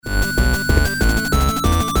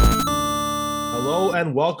Hello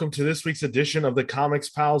and welcome to this week's edition of the Comics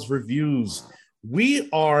Pals Reviews. We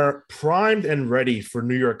are primed and ready for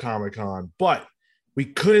New York Comic Con, but we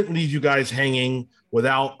couldn't leave you guys hanging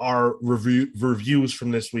without our reviews from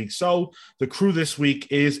this week. So the crew this week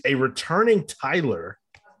is a returning Tyler.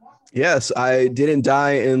 Yes, I didn't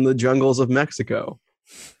die in the jungles of Mexico.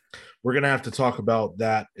 We're going to have to talk about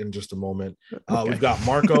that in just a moment. Okay. We've got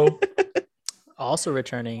Marco. Also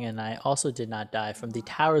returning, and I also did not die from the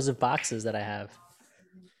towers of boxes that I have.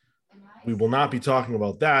 We will not be talking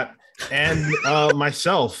about that. And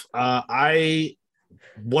myself, I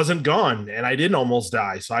wasn't gone, and I didn't almost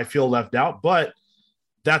die, so I feel left out. But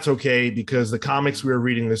that's okay, because the comics we are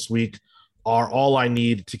reading this week are all I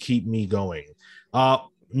need to keep me going.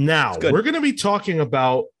 Now, we're going to be talking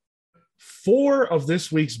about 4 of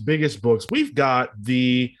this week's biggest books. We've got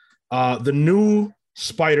the new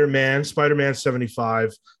Spider-Man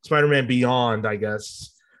 75, Spider-Man Beyond, I guess.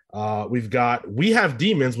 We Have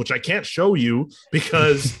Demons, which I can't show you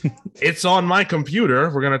because it's on my computer.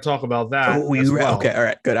 We're going to talk about that. Okay, all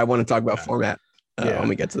right, good. I want to talk about format when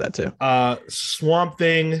we get to that too. Swamp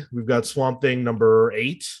Thing. We've got Swamp Thing number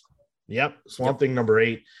 8. Yep, Swamp Thing number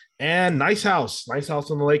 8. And Nice House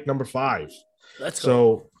on the Lake number 5. Let's go.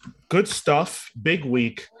 So good stuff. Big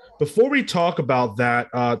week. Before we talk about that,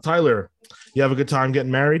 Tyler, you have a good time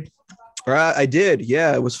getting married? I did.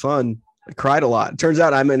 Yeah, it was fun. I cried a lot. Turns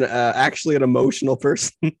out I'm actually an emotional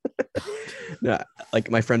person. Yeah,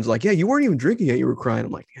 like my friends were like, yeah, you weren't even drinking yet. You were crying.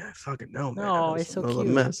 I'm like, yeah, I fucking know, man. No, it's so cute. A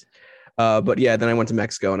mess. But yeah, then I went to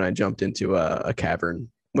Mexico and I jumped into a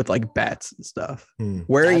cavern with like bats and stuff.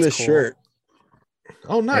 Wearing this shirt.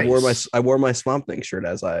 Oh, nice. I wore my Swamp Thing shirt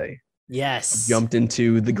as I jumped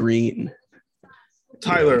into the green.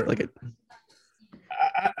 Tyler, like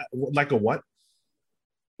a what?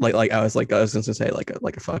 Like I was gonna say like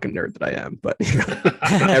a fucking nerd that I am, but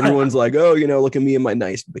everyone's like, oh, look at me in my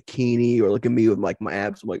nice bikini, or look at me with like my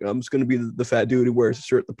abs. I'm like, I'm just gonna be the fat dude who wears a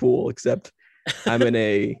shirt at the pool, except I'm in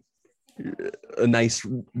a nice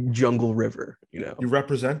jungle river. You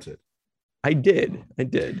represented. I did.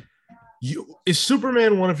 Is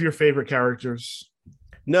Superman one of your favorite characters?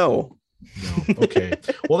 No. Okay.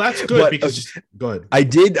 Well, that's good because go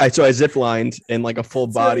ahead. So I zip lined in like a full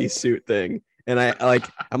body suit thing. And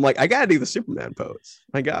I'm like, I gotta do the Superman pose.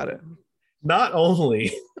 I got it. Not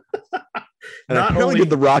only I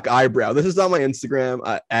did the rock eyebrow. This is on my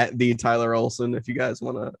Instagram at the Tyler Olson. If you guys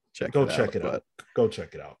want to check it out. Go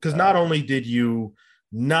check it out. Because not only did you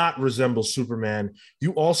not resemble Superman,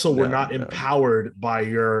 you also were not empowered by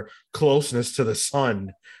your closeness to the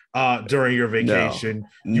sun during your vacation.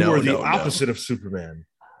 You were the opposite of Superman.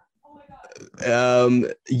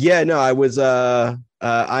 I was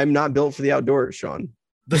I'm not built for the outdoors, Sean.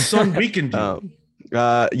 The sun weakened you.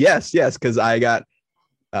 Yes, because I got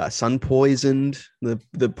sun poisoned.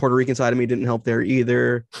 The Puerto Rican side of me didn't help there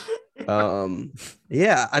either.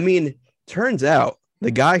 I mean, turns out the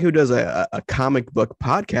guy who does a comic book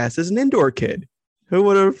podcast is an indoor kid. Who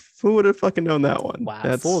would have fucking known that one? Wow,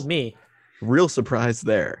 that's fooled me. Real surprise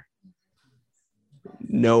there.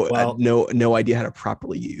 No idea how to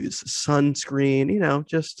properly use sunscreen.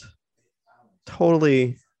 Just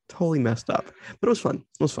totally messed up. But it was fun.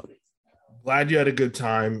 Glad you had a good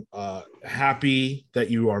time. Happy that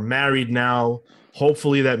you are married now.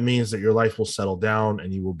 Hopefully that means that your life will settle down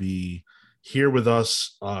and you will be here with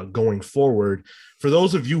us going forward. For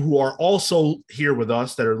those of you who are also here with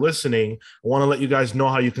us that are listening, I want to let you guys know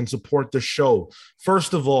how you can support the show.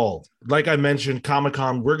 First of all, like I mentioned,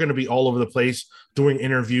 Comic-Con, we're going to be all over the place doing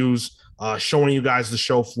interviews, showing you guys the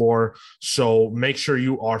show floor. So make sure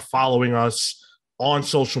you are following us on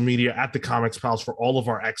social media at the Comics Pals for all of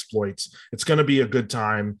our exploits. It's going to be a good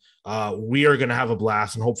time. We are going to have a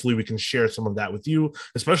blast, and hopefully we can share some of that with you,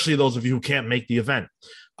 especially those of you who can't make the event.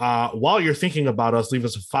 While you're thinking about us, leave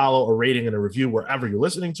us a follow, a rating, and a review wherever you're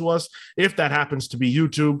listening to us. If that happens to be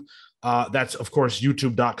YouTube, that's, of course,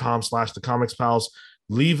 youtube.com/thecomicspals.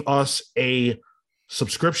 Leave us a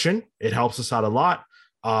subscription. It helps us out a lot.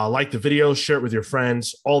 Like the video, share it with your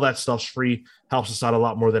friends. All that stuff's free. Helps us out a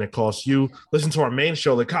lot more than it costs you. Listen to our main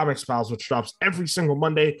show, The Comics Pals, which drops every single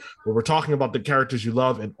Monday, where we're talking about the characters you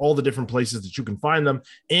love and all the different places that you can find them,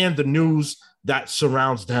 and the news that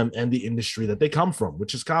surrounds them and the industry that they come from,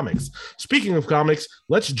 which is comics. Speaking of comics,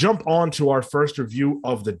 let's jump on to our first review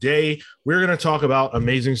of the day. We're going to talk about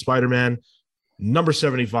Amazing Spider-Man number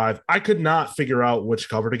 75. I could not figure out which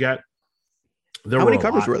cover to get. How many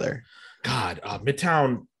covers were there? God,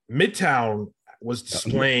 Midtown was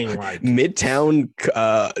displaying like Midtown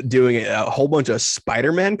doing a whole bunch of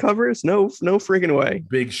Spider-Man covers. No freaking way.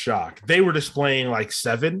 Big shock. They were displaying like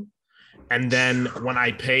 7, And then when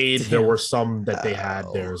I paid, there Damn. were some that they had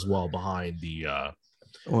there as well behind the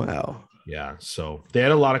Wow. yeah. So they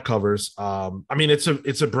had a lot of covers. I mean, it's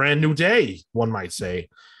a brand new day, one might say,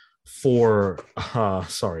 for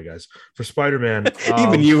sorry guys, for Spider-Man.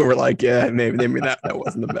 Even you were like, yeah, maybe that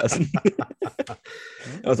wasn't the best. That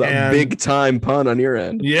was a big time pun on your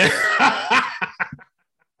end. Yeah.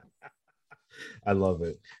 I love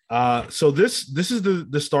it. So this is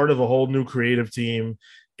the start of a whole new creative team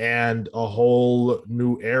and a whole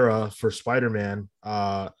new era for Spider-Man.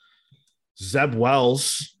 Zeb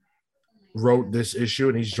Wells wrote this issue,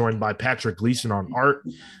 and he's joined by Patrick Gleason on art,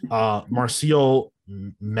 Marcio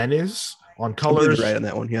Menes on colors. Right on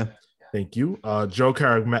that one, yeah. Thank you. Joe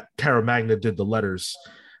Caramagna did the letters,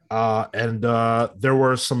 and there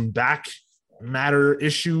were some back matter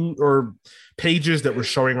issue or pages that were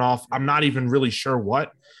showing off. I'm not even really sure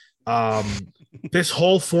what. This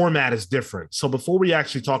whole format is different. So before we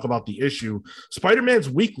actually talk about the issue, Spider-Man's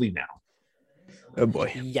weekly now. Oh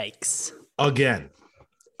boy. Yikes. Again.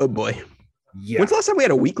 Oh boy. Yeah. When's the last time we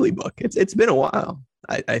had a weekly book? It's been a while,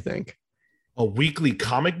 I think. A weekly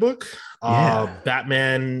comic book? Yeah.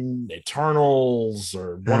 Batman Eternals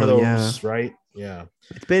or one of those, right? Yeah.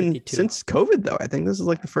 It's been since COVID, though. I think this is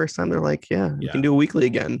like the first time they're like, we can do a weekly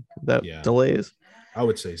again without delays. I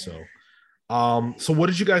would say so. So what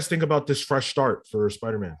did you guys think about this fresh start for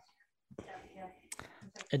Spider-Man?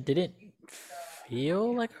 It didn't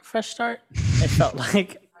feel like a fresh start. It felt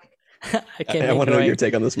like I want to know your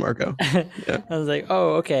take on this, Marco. Yeah. I was like,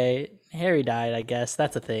 oh, okay. Harry died, I guess.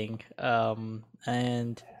 That's a thing.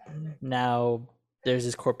 And now there's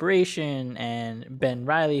this corporation and Ben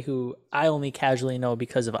Reilly, who I only casually know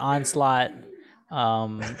because of Onslaught.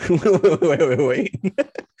 Wait.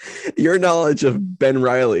 Your knowledge of Ben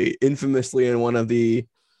Reilly, infamously in one of the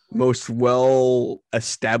most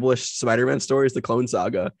well-established Spider-Man stories, the Clone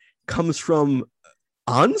Saga, comes from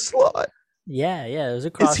Onslaught? Yeah, it was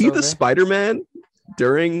a crossover. Is he the Spider-Man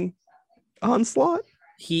during Onslaught?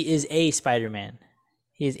 He is a Spider-Man.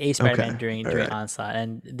 He is a Spider-Man during Onslaught.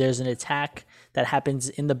 And there's an attack that happens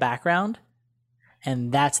in the background,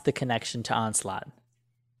 and that's the connection to Onslaught.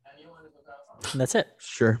 And that's it.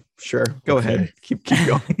 Sure. Go ahead. Keep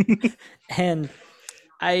going. And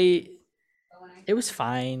it was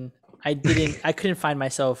fine. I couldn't find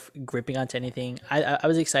myself gripping onto anything. I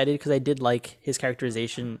was excited because I did like his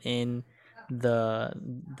characterization in that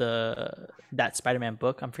Spider-Man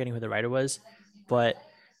book. I'm forgetting who the writer was, but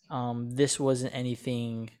this wasn't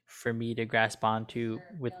anything for me to grasp onto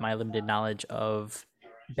with my limited knowledge of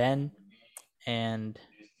Ben, and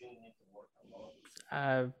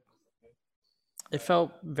it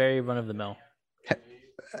felt very run of the mill.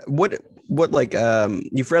 What like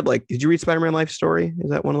you've read, like, did you read Spider-Man Life Story? Is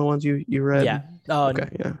that one of the ones you read? Yeah. Oh, okay.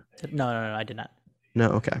 Yeah. No, I did not. No.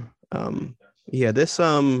 Okay. Yeah. This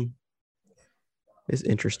is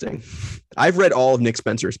interesting. I've read all of Nick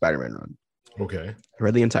Spencer's Spider-Man run. Okay. I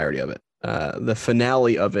read the entirety of it. The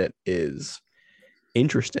finale of it is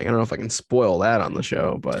interesting. I don't know if I can spoil that on the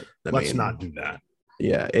show, but let's not do that.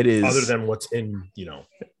 Yeah, it is. Other than what's in,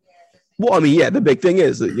 Well, I mean, yeah, the big thing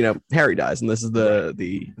is that, Harry dies, and this is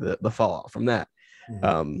the fallout from that.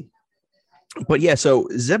 Mm-hmm. But yeah, so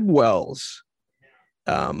Zeb Wells,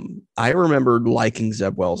 I remember liking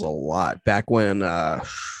Zeb Wells a lot back when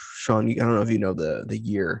Sean, I don't know if you know the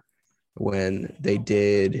year when they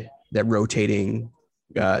did that rotating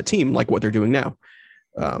team, like what they're doing now,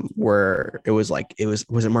 where it was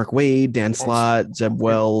it Mark Waid, Dan Slott, Zeb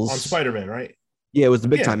Wells on Spider-Man, right? Yeah, it was the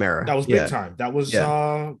big time era. That was big time. That was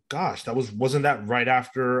wasn't that right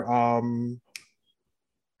after right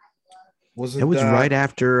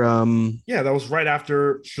after that was right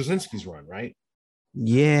after Straczynski's run, right?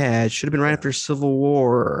 Yeah, it should have been right after Civil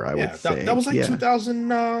War, I would think. That was like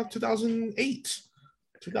 2008.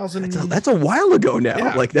 2000. That's a while ago now.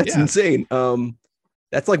 Yeah, that's insane.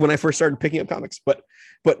 That's like when I first started picking up comics, but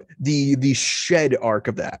the Shed arc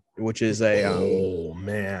of that, which is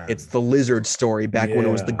it's the Lizard story back when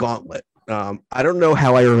it was the Gauntlet. I don't know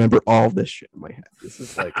how I remember all this shit in my head. This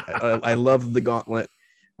is like I love the Gauntlet.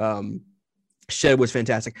 Shed was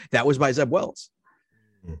fantastic. That was by Zeb Wells.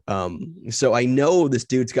 So I know this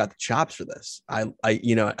dude's got the chops for this.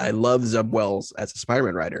 I love Zeb Wells as a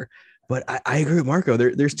Spider-Man writer, but I agree with Marco.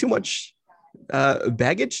 There's too much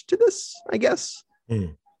baggage to this, I guess.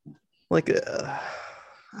 Like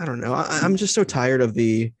I don't know. I'm just so tired of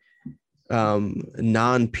the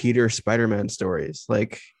non-Peter Spider-Man stories.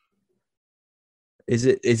 Like, is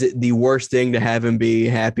it the worst thing to have him be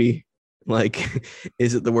happy? Like,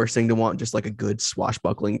 is it the worst thing to want just like a good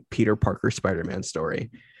swashbuckling Peter Parker Spider-Man story?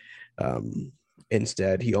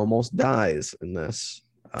 Instead, he almost dies in this.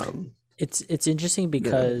 It's interesting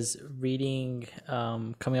because reading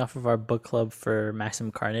coming off of our book club for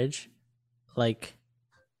Maximum Carnage, like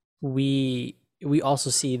we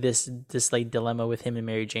also see this like dilemma with him and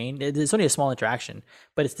Mary Jane. It's only a small interaction,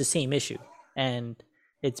 but it's the same issue, and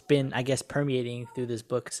it's been, I guess, permeating through this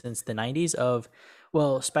book since the 90s of,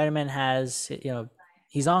 well, Spider-Man has,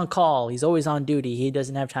 he's on call, he's always on duty, he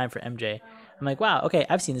doesn't have time for MJ. I'm like, wow, okay,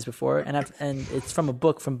 I've seen this before, and it's from a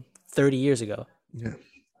book from 30 years ago. Yeah.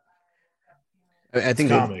 I think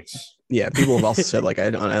Comics. People have also said like I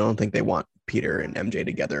don't think they want Peter and MJ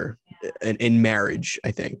together in marriage.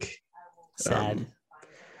 I think Sad.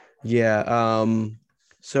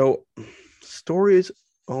 So stories,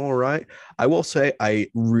 all right. I will say I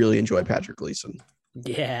really enjoy Patrick Gleason.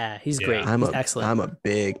 Yeah, he's great. He's excellent. I'm a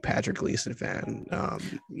big Patrick Gleason fan.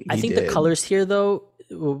 I think the colors here though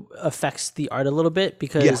affects the art a little bit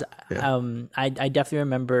because I definitely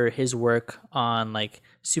remember his work on like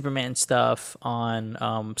Superman stuff,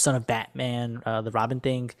 on Son of Batman, the Robin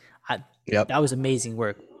thing. That was amazing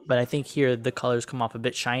work. But I think here the colors come off a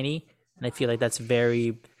bit shiny, and I feel like that's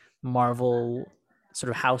very Marvel sort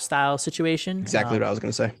of house style situation. Exactly what I was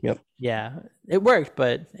going to say. Yep. Yeah, it worked,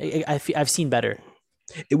 but I've seen better.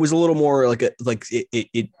 It was a little more like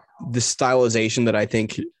the stylization that I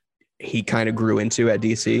think he kind of grew into at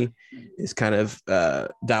DC is kind of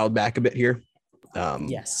dialed back a bit here.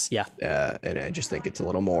 Yes. Yeah. And I just think it's a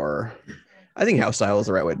little more, I think house style is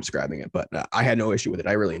the right way of describing it, but I had no issue with it.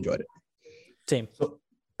 I really enjoyed it. Same. So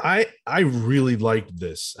I really liked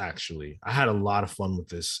this, actually. I had a lot of fun with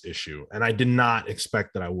this issue, and I did not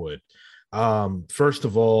expect that I would. First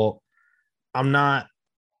of all, I'm not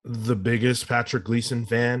the biggest Patrick Gleason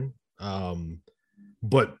fan,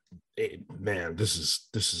 but man, this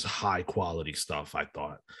is high quality stuff. I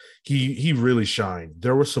thought he really shined.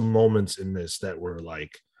 There were some moments in this that were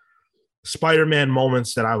like Spider-Man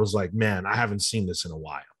moments that I was like, man, I haven't seen this in a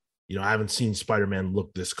while. I haven't seen Spider-Man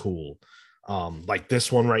look this cool. Like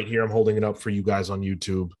this one right here, I'm holding it up for you guys on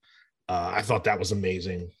YouTube. I thought that was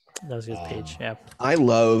amazing. That was a good page. Yeah. I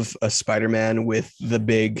love a Spider-Man with the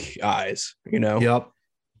big eyes, Yep.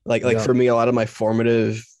 Like for me, a lot of my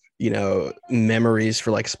formative, memories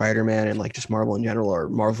for like Spider-Man and like just Marvel in general are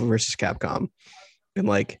Marvel versus Capcom. And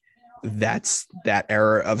like, that's that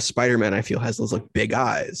era of Spider-Man, I feel, has those like big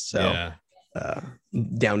eyes. So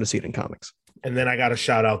down to see it in comics. And then I got to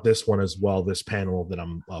shout out this one as well, this panel that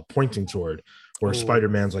I'm pointing toward, where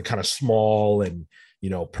Spider-Man's like kind of small and,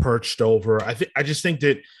 perched over. I just think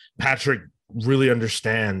that Patrick really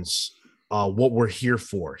understands what we're here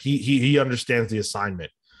for. He understands the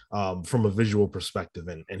assignment from a visual perspective,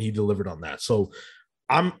 and he delivered on that. So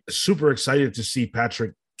I'm super excited to see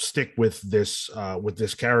Patrick stick with this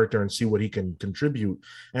character and see what he can contribute.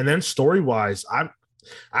 And then story-wise, I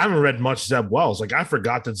haven't read much Zeb Wells. Like, I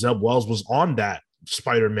forgot that Zeb Wells was on that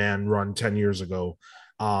Spider-Man run 10 years ago.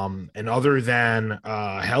 And other than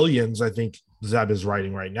Hellions, I think Zeb is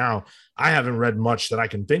writing right now, I haven't read much that I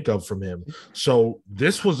can think of from him. So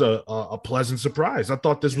this was a pleasant surprise. I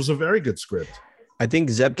thought this was a very good script. I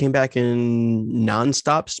think Zeb came back in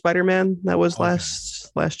Nonstop Spider-Man. That was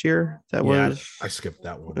last year. That was. I skipped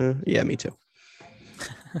that one. Yeah, me too.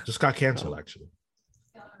 Just got canceled, actually.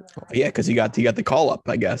 Yeah, because he got the call up,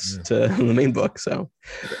 I guess, to the main book. So,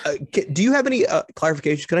 do you have any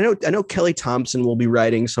clarifications? Because I know Kelly Thompson will be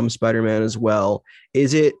writing some Spider-Man as well.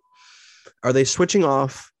 Are they switching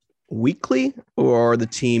off weekly, or are the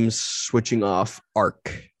teams switching off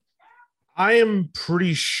arc? I am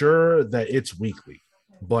pretty sure that it's weekly,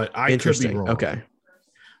 but I could be wrong. Okay.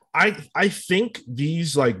 I think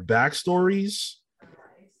these like backstories,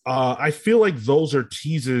 I feel like those are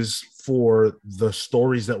teases for the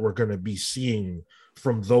stories that we're going to be seeing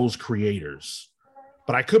from those creators,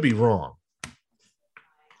 but I could be wrong.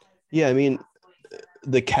 Yeah, I mean,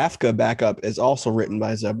 the Kafka backup is also written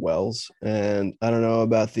by Zeb Wells, and I don't know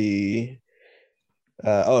about the.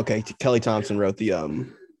 Kelly Thompson wrote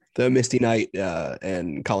the Misty Knight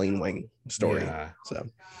and Colleen Wing story. Yeah. So,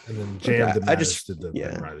 and then J.M. DeMatteis did the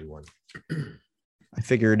Ben Reilly one. I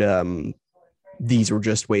figured these were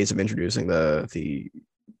just ways of introducing the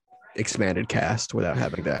expanded cast without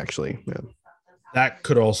having to actually. Yeah. That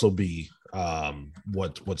could also be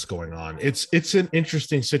what's going on. It's an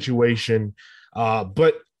interesting situation,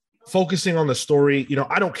 but focusing on the story,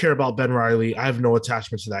 I don't care about Ben Reilly. I have no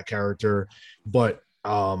attachment to that character, but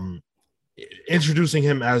introducing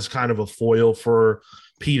him as kind of a foil for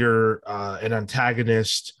Peter, an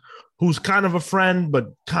antagonist who's kind of a friend, but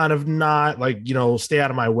kind of not, like, stay out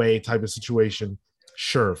of my way type of situation.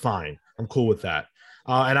 Sure, fine. I'm cool with that.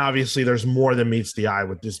 And obviously, there's more than meets the eye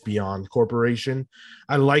with this Beyond Corporation.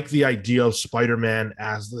 I like the idea of Spider-Man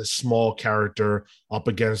as the small character up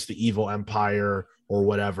against the evil empire or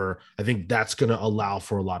whatever. I think that's going to allow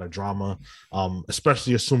for a lot of drama,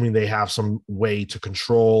 especially assuming they have some way to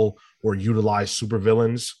control or utilize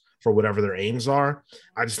supervillains for whatever their aims are.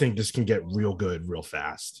 I just think this can get real good real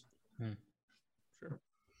fast.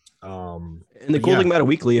 And the cool thing about a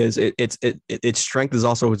weekly is its strength is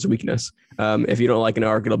also its weakness. If you don't like an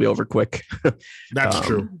arc, it'll be over quick. That's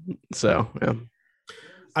true. So yeah.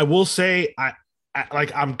 I will say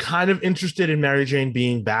I'm kind of interested in Mary Jane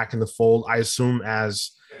being back in the fold. I assume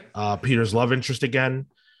as Peter's love interest again.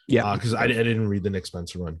 Yeah, because I didn't read the Nick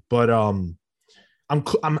Spencer run, but I'm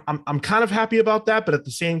kind of happy about that. But at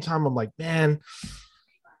the same time, I'm like, man,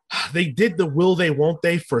 they did the will they won't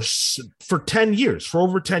they for 10 years, for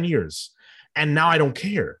over 10 years, and now I don't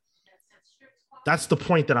care. That's the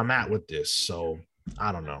point that I'm at with this. So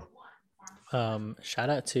I don't know. Shout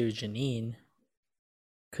out to Janine,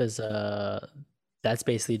 because that's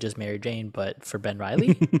basically just Mary Jane, but for Ben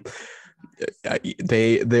Reilly.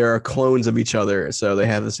 They are clones of each other, so they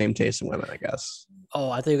have the same taste in women, I guess.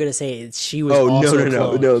 Oh, I thought you were gonna say she was. Oh, also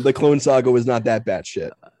no! The Clone Saga was not that bad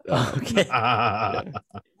shit. Okay.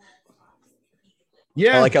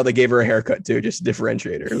 Yeah, I like how they gave her a haircut too, just to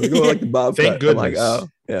differentiate her. Like, like the bob Thank cut. goodness. I'm like, oh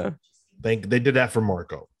yeah. They did that for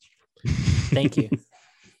Marco. Thank you.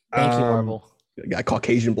 Thank you, Marvel. Got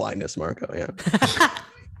Caucasian blindness, Marco. Yeah.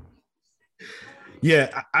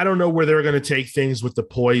 Yeah, I don't know where they're going to take things with the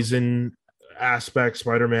poison aspect.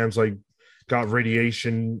 Spider-Man's like got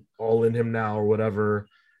radiation all in him now or whatever.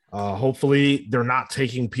 Hopefully they're not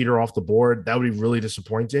taking Peter off the board. That would be really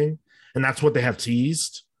disappointing. And that's what they have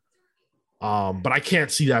teased. But I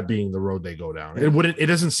can't see that being the road they go down. It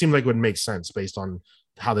doesn't seem like it would make sense based on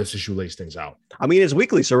how this issue lays things out. I mean, it's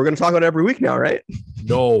weekly, so we're going to talk about it every week now, right?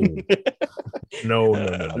 No. No.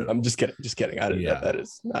 I'm just kidding. That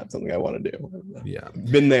is not something I want to do. Yeah.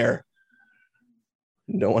 Been there.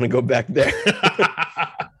 Don't want to go back there.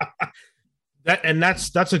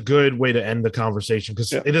 That's a good way to end the conversation,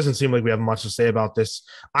 because it doesn't seem like we have much to say about this.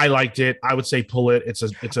 I liked it. I would say pull it. It's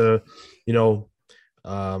a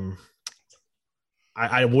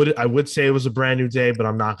I would say it was a brand new day, but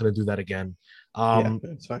I'm not going to do that again.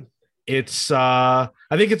 It's fine. I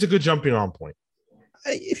think it's a good jumping on point.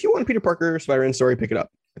 If you want a Peter Parker Spider-Man story, pick it up.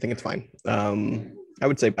 I think it's fine. I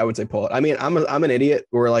would say pull it. I mean, I'm an idiot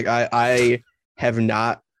where like I have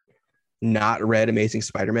not read Amazing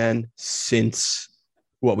Spider-Man since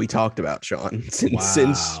what we talked about, Sean.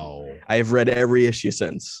 Since I have read every issue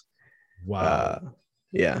since. Wow.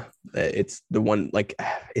 Yeah, it's the one. Like,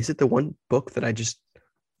 is it the one book that I just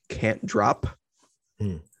can't drop?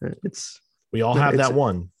 We all have that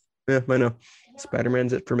one. Yeah, I know.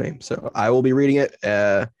 Spider-Man's it for me. So I will be reading it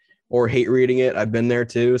or hate reading it. I've been there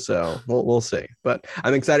too. So we'll see. But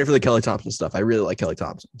I'm excited for the Kelly Thompson stuff. I really like Kelly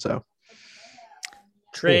Thompson. So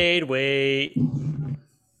trade wait.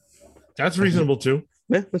 That's reasonable too.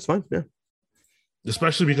 Yeah, that's fine. Yeah.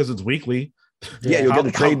 Especially because it's weekly. Yeah, you'll get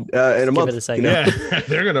a trade in a month. Give it a second. Yeah,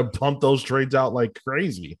 they're going to pump those trades out like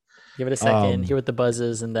crazy. Give it a second, hear what the buzz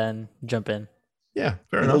is, and then jump in. Yeah,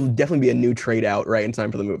 fair enough. There'll definitely be a new trade out right in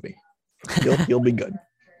time for the movie. You'll be good.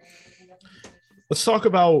 Let's talk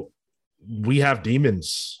about We Have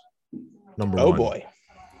Demons, number one. Oh, boy.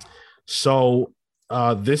 So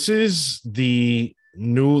this is the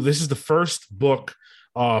first book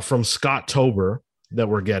from Scott Tober that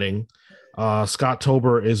we're getting. Scott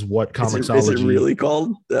Tober is what Comixology is it really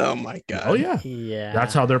called? Oh my god! Oh yeah,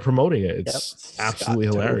 that's how they're promoting it. It's absolutely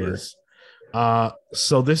hilarious.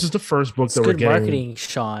 So this is the first book that we're getting. Good marketing,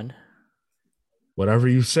 Sean. Whatever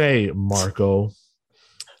you say, Marco.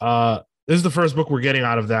 This is the first book we're getting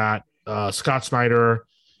out of that. Scott Snyder,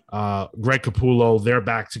 Greg Capullo, they're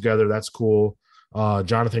back together. That's cool.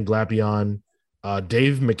 Jonathan Glapion,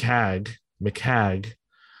 Dave McCagg,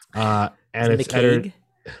 and it's edited.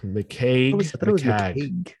 McCaig.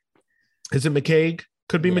 McCagg. Is it McCaig?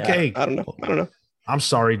 Could be McCaig. I don't know. I'm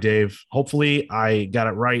sorry, Dave. Hopefully I got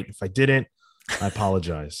it right. If I didn't, I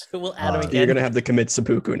apologize. We'll add him again. You're gonna have to commit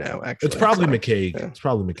seppuku now. Actually, it's probably McCaig. Yeah. It's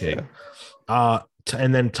probably McCaig. Yeah.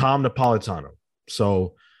 And then Tom Napolitano.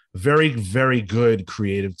 So very, very good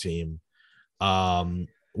creative team.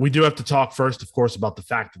 We do have to talk first, of course, about the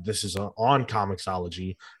fact that this is on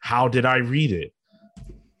Comixology. How did I read it?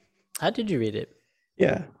 How did you read it?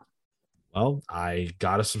 Yeah. Well, I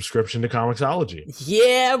got a subscription to Comixology.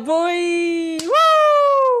 Yeah, boy.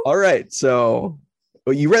 Woo! All right. So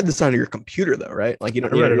you read this on your computer, though, right? Like you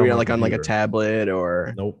don't read it on like a tablet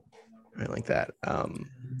or nope, right like that.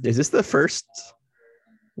 Is this the first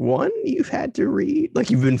one you've had to read, like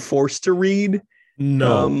you've been forced to read?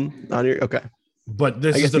 No, On your okay. but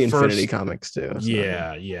this I guess is the Infinity first. Comics too. So.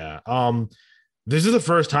 Yeah. This is the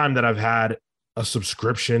first time that I've had a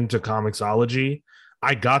subscription to Comixology.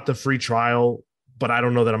 I got the free trial, but I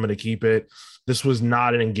don't know that I'm going to keep it. This was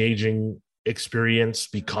not an engaging experience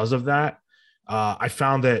because of that. I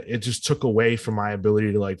found that it just took away from my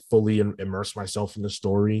ability to like fully immerse myself in the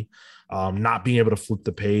story. Not being able to flip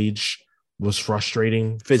the page was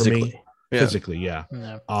frustrating Physically. for me. Physically, yeah.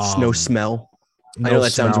 No. No smell. No I know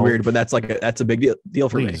that sounds smell. weird, but that's a big deal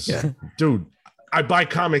for Please. me. Yeah. Dude, I buy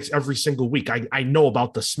comics every single week. I know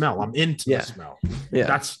about the smell. I'm into the smell.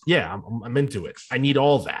 Yeah. I'm into it. I need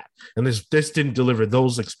all that. And this didn't deliver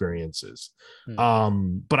those experiences.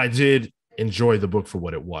 But I did enjoy the book for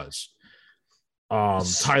what it was.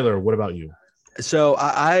 Tyler, what about you? So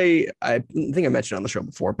I think I mentioned on the show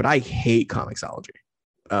before, but I hate Comixology.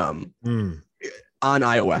 On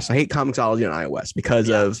iOS. I hate Comixology on iOS because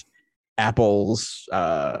of Apple's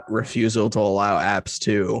refusal to allow apps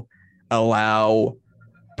to allow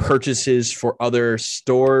purchases for other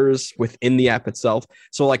stores within the app itself.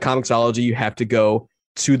 So like Comixology, you have to go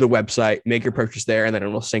to the website, make your purchase there, and then it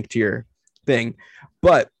will sync to your thing.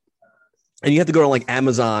 And you have to go to like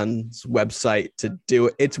Amazon's website to do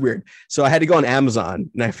it. It's weird. So I had to go on Amazon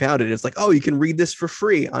and I found it. It's like, oh, you can read this for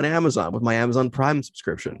free on Amazon with my Amazon Prime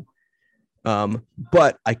subscription.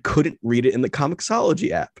 But I couldn't read it in the Comixology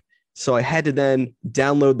app. So I had to then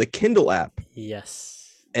download the Kindle app.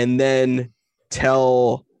 Yes. And then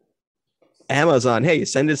tell Amazon, hey,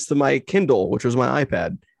 send this to my Kindle, which was my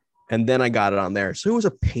iPad. And then I got it on there. So it was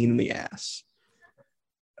a pain in the ass.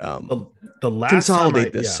 The last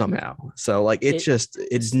consolidate this somehow. So like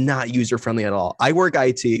it's not user friendly at all. I work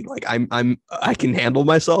IT, like I can handle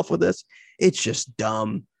myself with this. It's just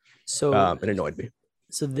dumb. So it annoyed me.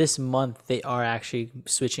 So this month they are actually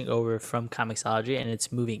switching over from Comixology and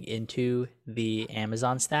it's moving into the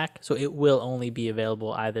Amazon stack. So it will only be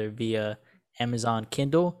available either via Amazon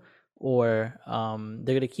Kindle or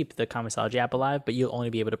they're going to keep the Comixology app alive, but you'll only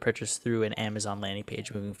be able to purchase through an Amazon landing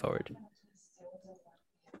page moving forward.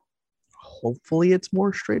 Hopefully it's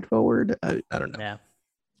more straightforward. I don't know. Yeah.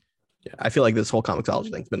 I feel like this whole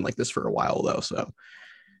Comixology thing's been like this for a while though. So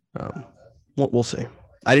we'll see.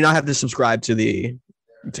 I did not have to subscribe to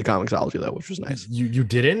Comixology though, which was nice. You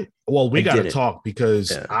didn't? Well, we got to talk because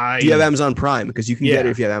Do you have Amazon Prime? Because you can get it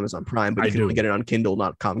if you have Amazon Prime, but you can only get it on Kindle,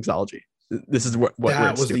 not Comixology. This is what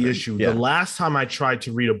that was the issue. Yeah. The last time I tried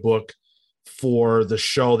to read a book for the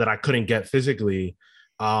show that I couldn't get physically,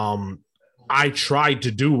 I tried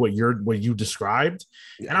to do what you described,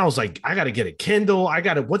 and I was like, I got to get a Kindle. I'm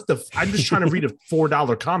just trying to read a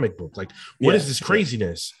 $4 comic book. Like, what is this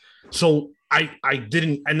craziness? So I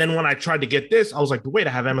didn't. And then when I tried to get this, I was like, but wait, I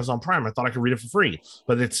have Amazon Prime. I thought I could read it for free,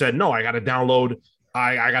 but it said, no, I got to download.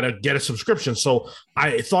 I got to get a subscription. So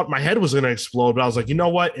I thought my head was going to explode, but I was like, you know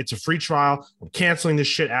what? It's a free trial. I'm canceling this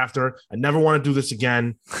shit after. I never want to do this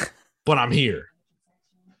again, but I'm here.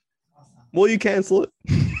 Will you cancel it?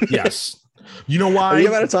 Yes. You know why? The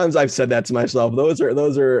amount of times I've said that to myself, those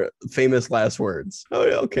are famous last words. Oh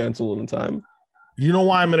yeah, I'll cancel it in time. You know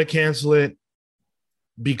why I'm going to cancel it?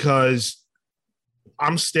 Because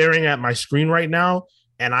I'm staring at my screen right now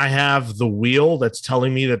and I have the wheel that's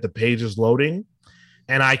telling me that the page is loading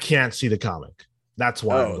and I can't see the comic. That's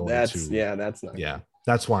why I'm going that's not. Yeah,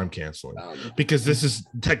 that's why I'm canceling. Because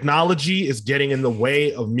technology is getting in the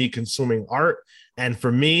way of me consuming art. And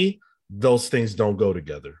for me, those things don't go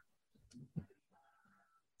together.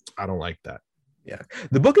 I don't like that. Yeah.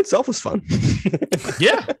 The book itself was fun.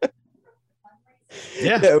 Yeah.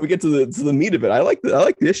 We get to the meat of it. I like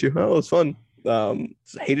the issue. Oh, it was fun.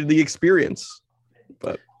 Hated the experience.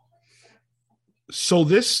 But so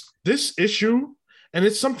this issue, and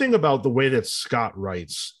it's something about the way that Scott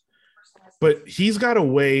writes, but he's got a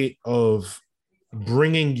way of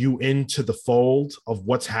bringing you into the fold of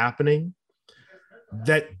what's happening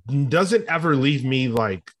that doesn't ever leave me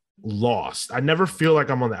like lost. I never feel like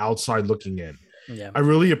I'm on the outside looking in. Yeah. I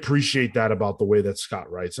really appreciate that about the way that Scott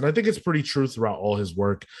writes. And I think it's pretty true throughout all his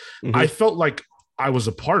work. Mm-hmm. I felt like I was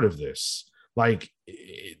a part of this. Like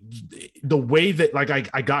the way that like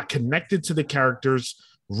I got connected to the characters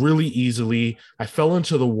really easily. I fell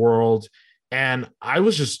into the world and I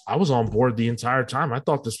was on board the entire time. I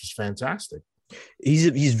thought this was fantastic.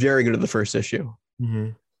 He's very good at the first issue.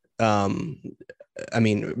 Mm-hmm. I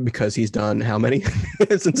mean, because he's done how many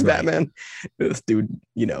since Batman? This dude,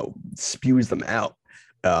 spews them out.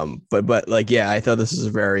 But like, yeah, I thought this is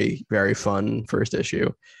a very, very fun first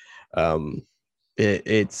issue.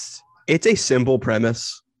 It's a simple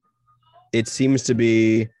premise. It seems to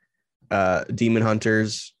be Demon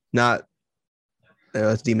Hunters, not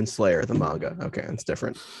it's Demon Slayer, the manga. Okay, it's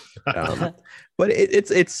different. But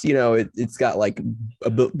it's you know it's got like a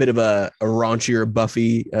bit of a raunchier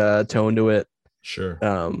Buffy tone to it. Sure.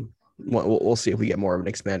 We'll see if we get more of an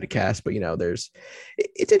expanded cast, but you know,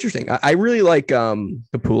 it's interesting. I really like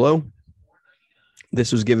Capullo.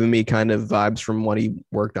 This was giving me kind of vibes from when he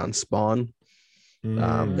worked on Spawn,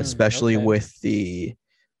 especially with the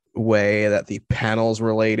way that the panels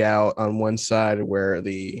were laid out on one side where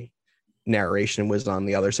the narration was on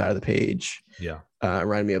the other side of the page. Yeah.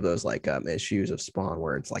 Reminded me of those like issues of Spawn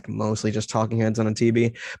where it's like mostly just talking heads on a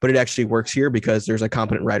TV, but it actually works here because there's a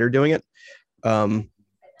competent writer doing it.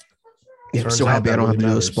 Yeah, I'm so happy I don't have to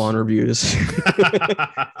do those Spawn reviews.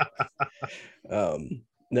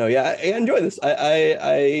 No, yeah, I enjoy this.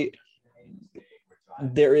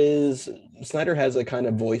 There is Snyder has a kind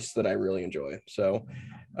of voice that I really enjoy. So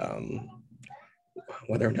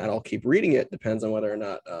whether or not I'll keep reading it depends on whether or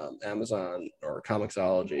not Amazon or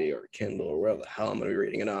Comixology or Kindle or wherever the hell I'm going to be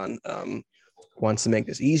reading it on wants to make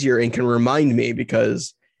this easier and can remind me,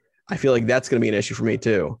 because I feel like that's going to be an issue for me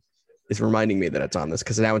too. Is reminding me that it's on this,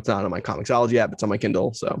 because now it's not on my Comixology app, it's on my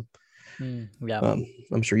Kindle. So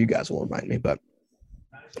I'm sure you guys will remind me, but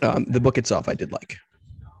the book itself I did like.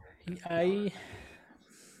 I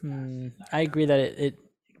agree that it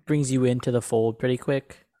brings you into the fold pretty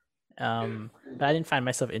quick, but I didn't find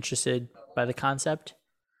myself interested by the concept.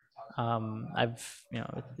 I've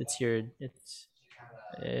it's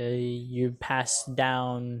you're passed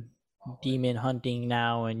down demon hunting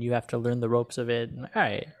now, and you have to learn the ropes of it. All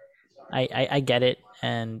right, I get it,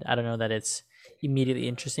 and I don't know that it's immediately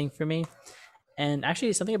interesting for me. And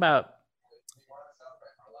actually, something about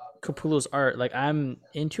Capullo's art, like I'm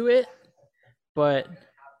into it, but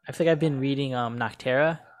I feel like I've been reading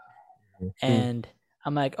Noctera, and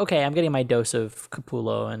I'm like, okay, I'm getting my dose of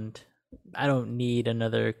Capullo, and I don't need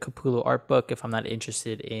another Capullo art book if I'm not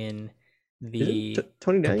interested in the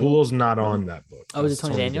Tony Daniel. Capullo's not on that book. Oh, is it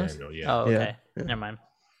Tony Daniels? Yeah. Oh, okay. Yeah. Never mind.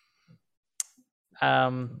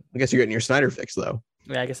 I guess you're getting your Snyder fix though.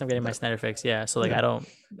 Yeah, I guess I'm getting my Snyder fix. Yeah, so like I don't,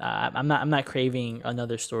 I'm not craving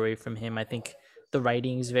another story from him. I think the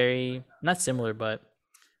writing's very not similar, but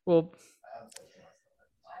well,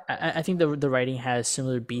 I think the writing has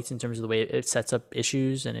similar beats in terms of the way it sets up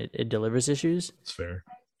issues and it delivers issues. It's fair.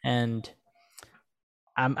 And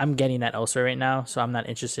I'm getting that elsewhere right now, so I'm not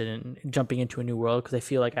interested in jumping into a new world because I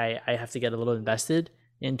feel like I have to get a little invested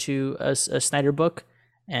into a Snyder book,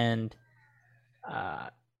 and I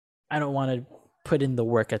don't want to put in the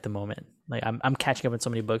work at the moment. Like I'm catching up on so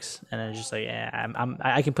many books, and I'm just like,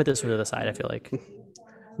 I can put this one to the side. I feel like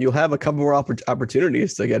you'll have a couple more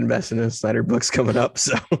opportunities to get invested in Snyder books coming up.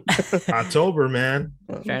 So October, man.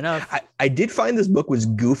 Fair enough. I did find this book was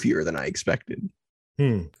goofier than I expected.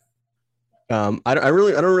 I don't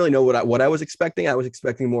really know what I was expecting. I was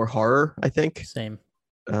expecting more horror, I think. Same.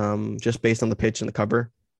 Just based on the pitch and the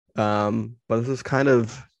cover. But this was kind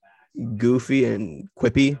of goofy and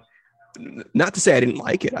quippy. Not to say I didn't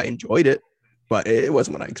like it. I enjoyed it, but it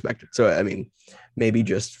wasn't what I expected. So, I mean, maybe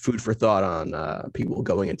just food for thought on people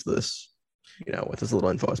going into this, with as little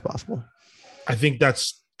info as possible. I think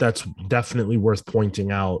that's definitely worth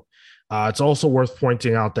pointing out. It's also worth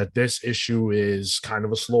pointing out that this issue is kind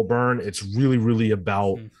of a slow burn. It's really, really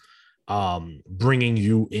about bringing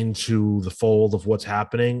you into the fold of what's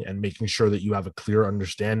happening and making sure that you have a clear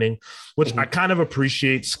understanding, which I kind of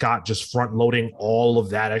appreciate Scott just front loading all of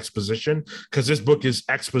that exposition, because this book is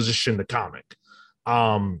exposition to comic.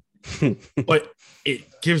 But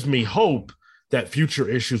it gives me hope that future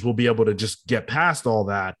issues will be able to just get past all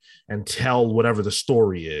that and tell whatever the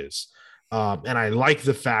story is. And I like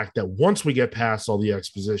the fact that once we get past all the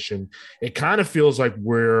exposition, it kind of feels like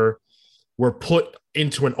we're put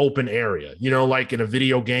into an open area, like in a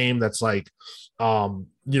video game that's like,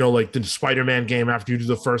 like the Spider-Man game. After you do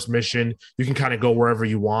the first mission, you can kind of go wherever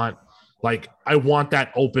you want. Like, I want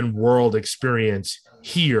that open world experience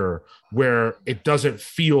here where it doesn't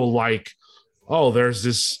feel like, oh, there's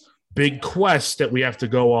this big quest that we have to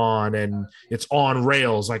go on and it's on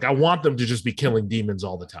rails. Like, I want them to just be killing demons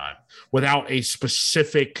all the time without a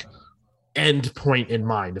specific end point in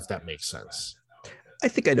mind, if that makes sense. I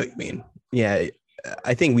think I know what you mean. Yeah,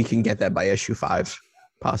 I think we can get that by issue 5,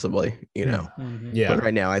 possibly, Yeah. But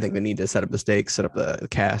right now, I think they need to set up the stakes, set up the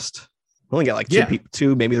cast. We only got like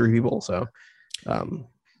two, maybe 3 people. So,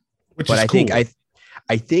 which but is I cool. think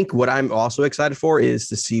I think what I'm also excited for is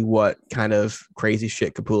to see what kind of crazy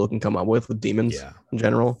shit Capullo can come up with demons in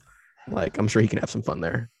general. Like, I'm sure he can have some fun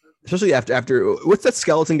there, especially after what's that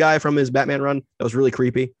skeleton guy from his Batman run that was really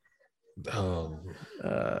creepy?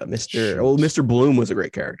 Mr. Bloom was a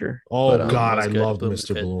great character. Oh but, God, was I good. loved Bloom was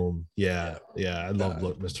Mr. good. Bloom. Yeah, I loved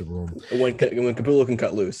Mr. Bloom. when Capullo can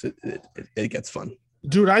cut loose, it gets fun.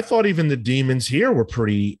 Dude, I thought even the demons here were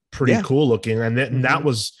pretty Yeah. cool looking, and that Mhm.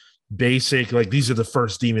 was basic. Like these are the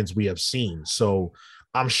first demons we have seen, so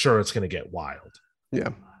I'm sure it's gonna get wild. Yeah.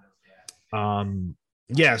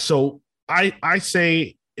 Yeah. So I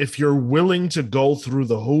say if you're willing to go through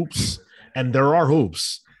the hoops, and there are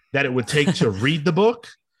hoops that it would take to read the book,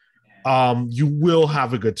 you will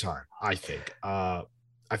have a good time. I think. I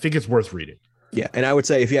think it's worth reading. Yeah, and I would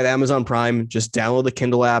say if you have Amazon Prime, just download the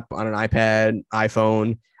Kindle app on an iPad,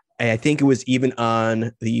 iPhone, and I think it was even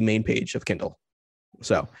on the main page of Kindle.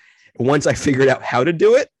 So once I figured out how to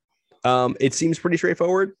do it, it seems pretty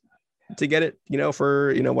straightforward to get it.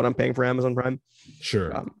 For what I'm paying for Amazon Prime,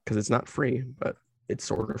 Sure. because it's not free, but it's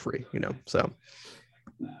sort of free. So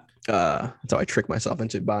I trick myself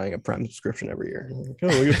into buying a Prime subscription every year. Like,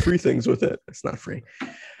 oh, we get free things with it. It's not free.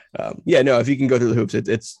 If you can go through the hoops,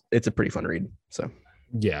 it's a pretty fun read. So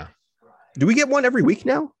Yeah. do we get one every week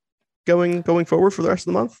now going forward for the rest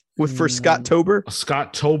of the month for Scott Tober? A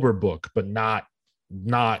Scott Tober book, but not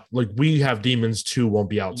like we have Demons 2 won't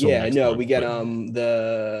be out. Next month, we get but-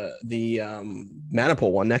 the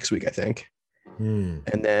Manipul one next week, I think. And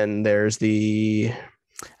then there's the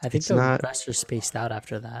I think It's the not- rest are spaced out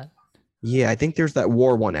after that. I think there's that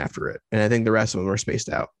war one after it, and I think the rest of them are spaced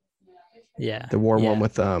out. Yeah. The war yeah. one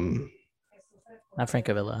with Not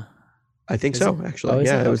Francavilla. I think Is so, it? actually. Oh, is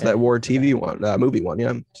Yeah, it? it was Okay. that war TV one, movie one.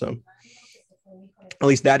 Yeah, so at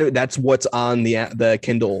least that's what's on the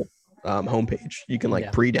Kindle homepage. You can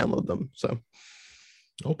Yeah. pre-download them. So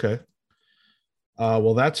Okay.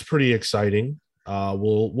 Well, that's pretty exciting.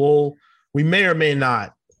 We may or may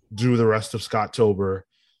not do the rest of Scott Tober,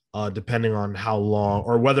 depending on how long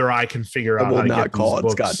or whether I can figure I out how will to not get call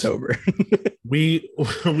these it books. Scott Tober. We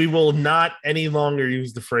will not any longer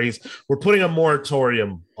use the phrase. We're putting a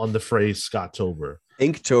moratorium on the phrase Scott Tober.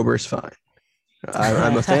 Inktober's fine.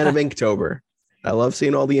 I'm a fan of Inktober. I love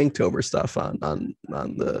seeing all the Inktober stuff on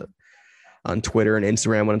Twitter and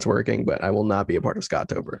Instagram when it's working, but I will not be a part of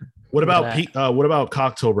Scotttober. What about that. what about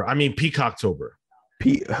Cocktober? I mean Peacocktober.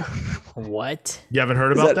 What? You haven't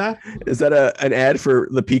heard about that? Is that an ad for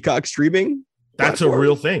the Peacock streaming? That's a platform?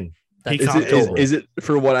 real thing. That's- Peacocktober. Is it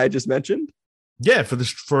for what I just mentioned? Yeah, for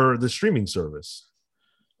the streaming service.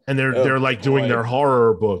 And they're Oh, like doing boy. their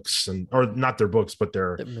horror books or not their books, but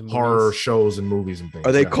their The movies. horror shows and movies and things.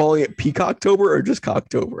 Are they Yeah. calling it Peacocktober or just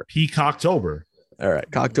Cocktober? Peacocktober? All right,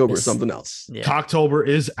 Cocktober is This- something else. Yeah. Cocktober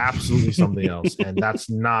is absolutely something else, and that's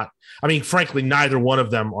not. I mean, frankly, neither one of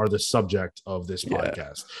them are the subject of this Yeah.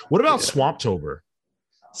 podcast. What about Yeah. Swamptober?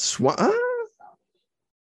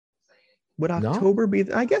 Would No? October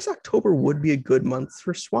be? I guess October would be a good month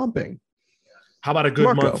for swamping. How about a good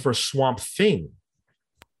Marco. month for Swamp Thing?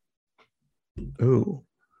 Ooh,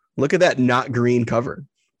 look at that not green cover.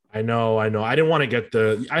 I know. I didn't want to get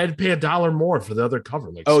I had to pay $1 more for the other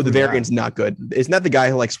cover. Like, Oh, the screw that. variant's not good. Isn't that the guy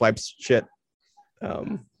who like swipes shit?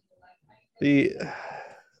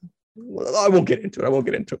 Well, I won't get into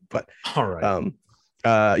it. But All right.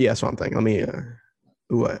 Swamp Thing. Let me.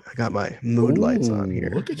 I got my mood lights on Ooh,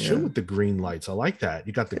 here. Look at you with the green lights. I like that.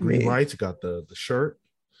 You got the Look at green me. lights. You got the shirt.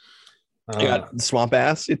 I got swamp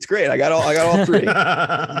ass. It's great. I got all three.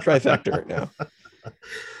 Trifecta right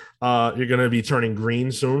now. You're gonna be turning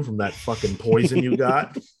green soon from that fucking poison you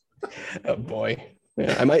got. Oh boy.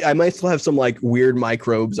 Yeah, I might still have some like weird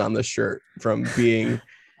microbes on the shirt from being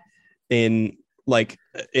in like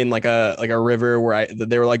a river where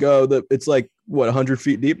they were like, it's like what 100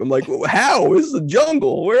 feet deep. I'm like, well, how? This is a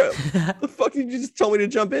jungle. Where the fuck did you just tell me to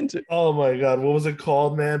jump into? Oh my god, what was it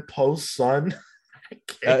called, man? Post Sun.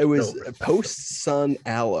 It was post sun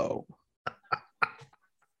aloe.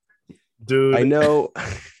 Dude. I know.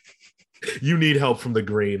 You need help from the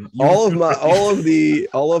green. all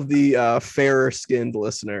of the fairer skinned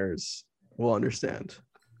listeners will understand.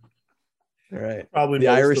 All right. probably The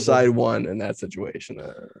most Irish of them. side won in that situation.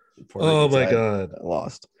 Puerto Oh Rican my side god.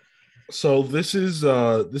 lost. So this is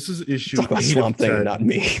issue Talk about 8 Swamp of Thing, 10. not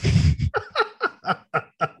me.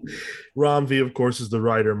 Ram V, of course, is the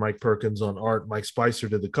writer. Mike Perkins on art. Mike Spicer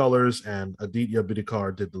did the colors, and Aditya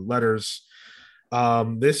Bidikar did the letters.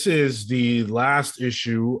 This is the last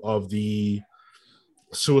issue of the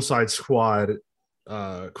Suicide Squad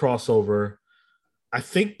crossover. I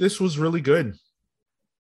think this was really good.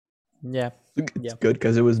 Yeah. It's Yeah. good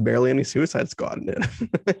because it was barely any Suicide Squad in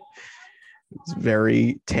it. It's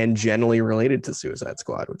very tangentially related to Suicide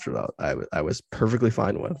Squad, which I was perfectly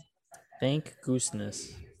fine with. Thank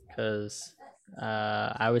gooseness, because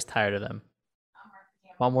I was tired of them.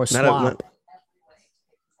 One more Not a- swamp.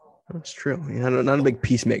 That's true. Yeah, not a big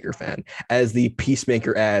Peacemaker fan, as the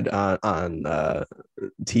Peacemaker ad on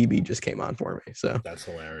TV just came on for me. So That's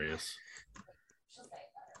hilarious.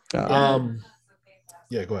 Yeah.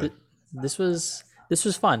 Yeah, go ahead. This was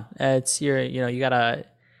fun. It's you got a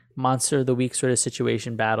monster of the week sort of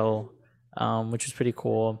situation battle, which was pretty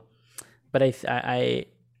cool. But I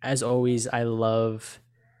as always, I love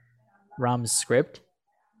Ram's script.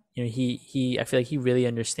 He I feel like he really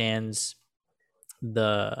understands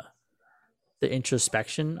the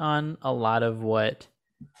introspection on a lot of what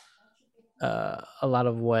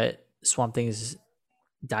Swamp Thing's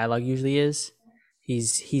dialogue usually is.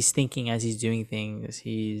 He's thinking as he's doing things.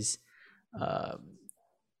 He's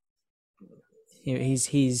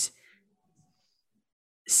he's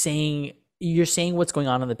saying, you're saying what's going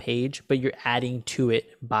on the page, but you're adding to it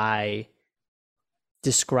by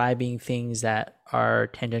describing things that are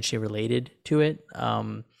tangentially related to it.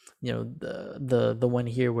 The one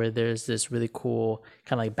here where there's this really cool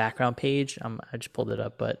kind of like background page. I just pulled it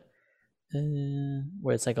up, but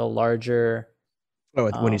where it's like a larger. Oh,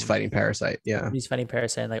 when he's fighting Parasite, yeah. When he's fighting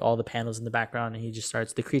Parasite, and like all the panels in the background, and he just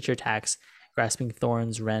starts, the creature attacks, grasping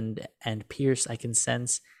thorns, rend and pierce. I can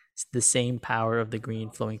sense the same power of the green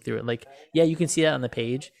flowing through it. Like, yeah, you can see that on the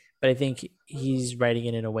page, but I think he's writing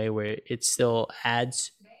it in a way where it still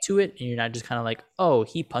adds to it, and you're not just kind of like, oh,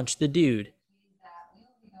 he punched the dude.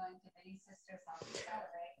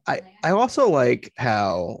 I also like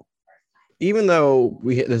how, even though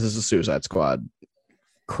this is a Suicide Squad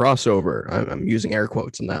crossover, I'm using air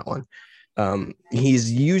quotes on that one,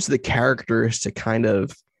 he's used the characters to kind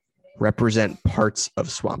of represent parts of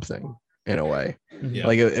Swamp Thing in a way. Yeah.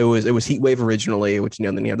 Like it was Heatwave originally, which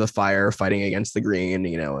then you have the fire fighting against the green,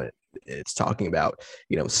 it's talking about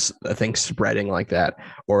things spreading like that.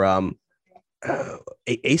 Or Asa,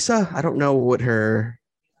 I don't know what her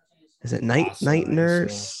is, it night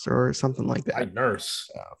nurse or something like that. Night nurse.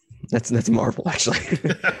 That's Marvel, actually.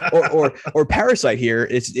 or Parasite here.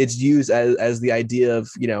 It's used as the idea of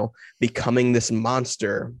becoming this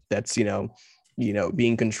monster that's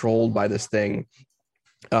being controlled by this thing.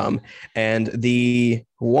 And the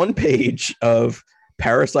one page of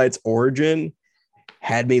Parasite's origin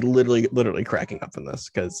had me literally cracking up in this,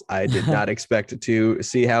 because I did not expect to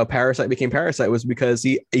see how Parasite became Parasite. Was because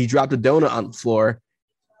he dropped a donut on the floor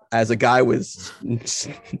as a guy was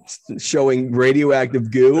showing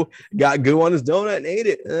radioactive goo, got goo on his donut and ate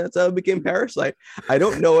it. And that's how it became Parasite. I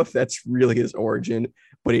don't know if that's really his origin,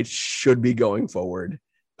 but it should be going forward.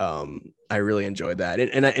 I really enjoyed that.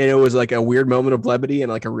 And it was like a weird moment of levity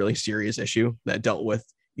and like a really serious issue that dealt with,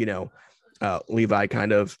 Levi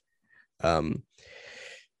kind of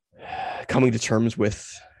coming to terms with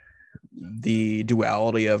the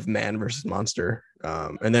duality of man versus monster.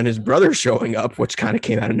 And then his brother showing up, which kind of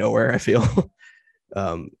came out of nowhere, I feel,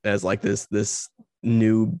 as like this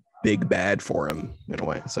new big bad for him in a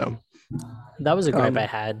way. So that was a gripe I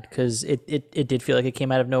had, because it did feel like it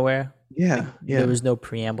came out of nowhere. Yeah. There was no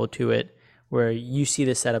preamble to it, where you see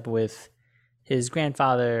the setup with his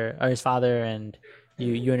grandfather or his father, and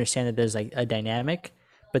you understand that there's like a dynamic.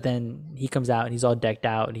 But then he comes out and he's all decked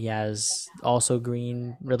out. He has also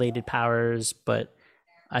green related powers, but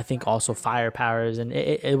I think also fire powers, and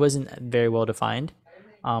it wasn't very well defined.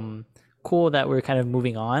 Cool that we're kind of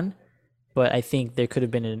moving on, but I think there could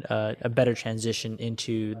have been a better transition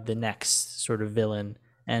into the next sort of villain.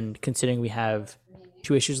 And considering we have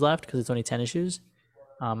 2 issues left, because it's only 10 issues,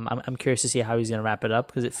 I'm curious to see how he's going to wrap it up,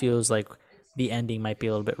 because it feels like the ending might be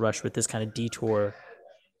a little bit rushed with this kind of detour.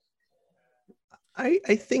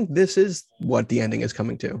 I think this is what the ending is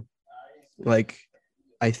coming to. Like,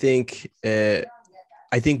 I think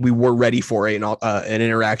we were ready for an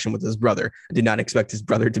interaction with his brother. I did not expect his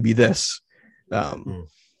brother to be this. And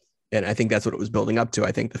I think that's what it was building up to.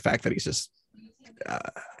 I think the fact that he's just,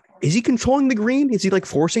 is he controlling the green? Is he like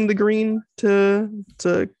forcing the green to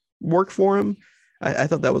work for him? I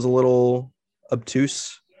thought that was a little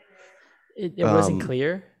obtuse. It wasn't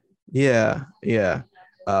clear. Yeah.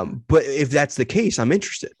 But if that's the case, I'm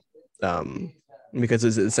interested. Because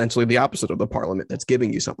it's essentially the opposite of the Parliament that's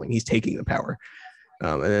giving you something. He's taking the power.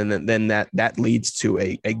 And then that leads to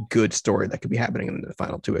a good story that could be happening in the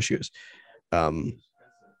final 2 issues.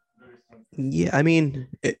 Yeah, I mean,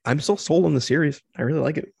 I'm still sold on the series. I really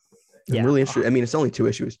like it. I'm really interested. I mean, it's only 2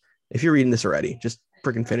 issues. If you're reading this already, just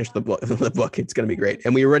freaking finish the book. It's going to be great.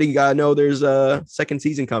 And we already know there's a 2nd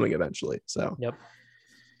season coming eventually. So, yep.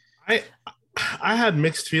 I had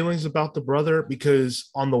mixed feelings about the brother, because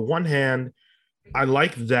on the one hand, I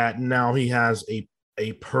like that now he has an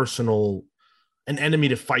enemy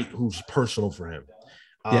to fight who's personal for him.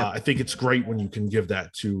 I think it's great when you can give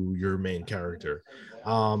that to your main character.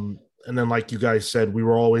 And then, like you guys said, we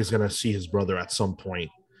were always going to see his brother at some point,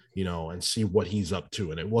 and see what he's up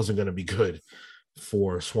to. And it wasn't going to be good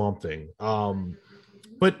for Swamp Thing.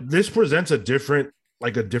 But this presents a different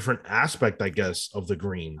aspect, I guess, of the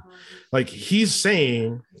Green. Like he's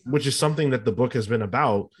saying, which is something that the book has been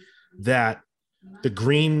about, that the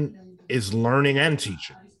Green is learning and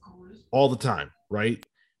teaching all the time, right?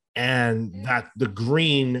 And that the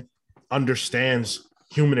Green understands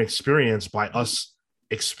human experience by us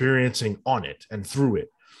experiencing on it and through it.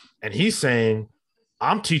 And he's saying,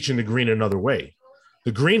 I'm teaching the Green another way.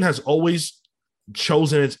 The Green has always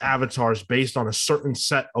chosen its avatars based on a certain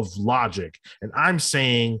set of logic. And I'm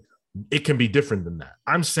saying it can be different than that.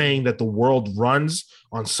 I'm saying that the world runs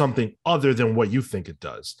on something other than what you think it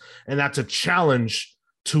does. And that's a challenge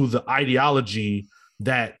to the ideology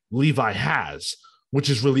that Levi has, which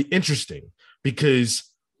is really interesting because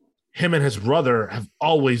him and his brother have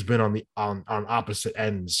always been on opposite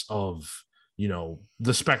ends of,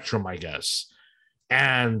 the spectrum, I guess.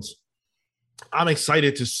 And I'm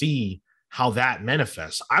excited to see how that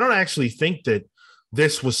manifests. I don't actually think that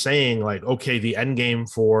this was saying like, okay, the end game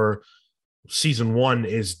for season 1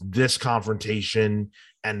 is this confrontation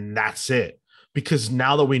and that's it. Because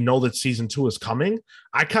now that we know that season 2 is coming,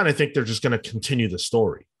 I kind of think they're just going to continue the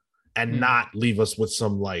story and not leave us with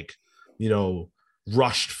some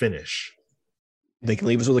rushed finish. They can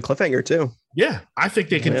leave us with a cliffhanger too. Yeah, I think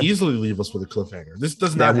they can easily leave us with a cliffhanger. This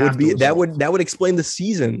does not that would explain the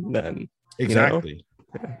season then. Exactly.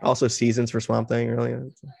 Also seasons for Swamp Thing earlier.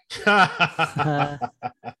 I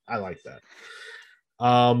like that.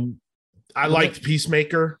 I liked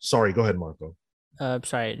Peacemaker. Sorry, go ahead, Marco.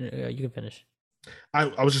 Sorry, you can finish.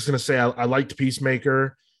 I was just gonna say I liked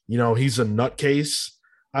Peacemaker. He's a nutcase.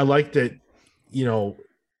 I like that.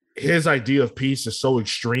 His idea of peace is so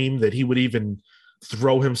extreme that he would even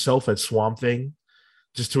throw himself at Swamp Thing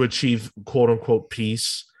just to achieve quote unquote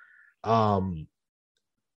peace. I'm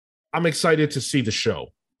excited to see the show,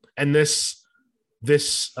 and this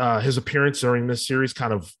his appearance during this series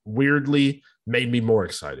kind of weirdly made me more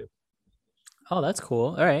excited. Oh, that's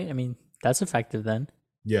cool. All right. I mean, that's effective then.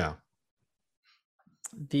 Yeah.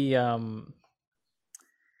 He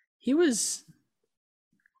was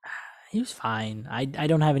fine. I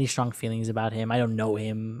don't have any strong feelings about him. I don't know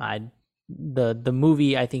him. The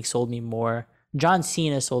movie I think sold me more. John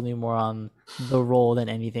Cena sold me more on the role than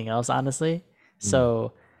anything else, honestly.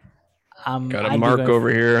 So got a mark over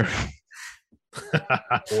here.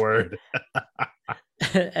 Word.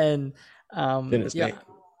 And yeah,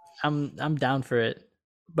 I'm down for it.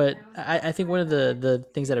 But I think one of the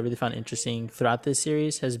things that I really found interesting throughout this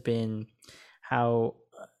series has been how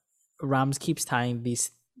Rams keeps tying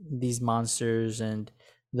these monsters and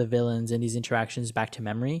the villains and these interactions back to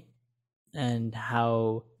memory, and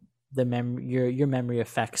how the your memory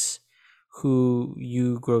affects who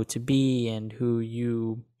you grow to be and who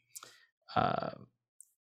you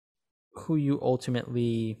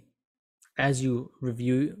ultimately, as you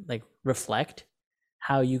reflect,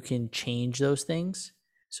 how you can change those things.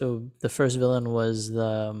 So the first villain was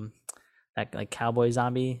that like cowboy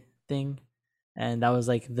zombie thing, and that was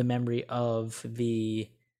like the memory of the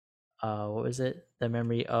what was it? The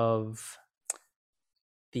memory of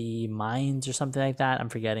the mines or something like that. I'm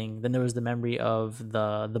forgetting. Then there was the memory of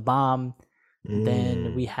the bomb.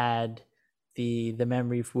 Then we had the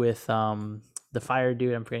memory with the fire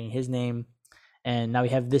dude. I'm forgetting his name. And now we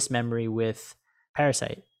have this memory with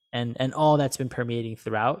Parasite, and all that's been permeating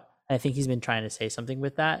throughout. I think he's been trying to say something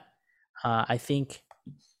with that. I think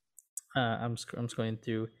I'm scrolling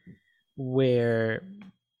through where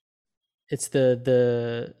it's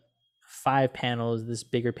the 5 panels, this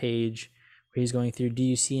bigger page where he's going through. Do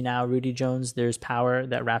you see now, Rudy Jones? There's power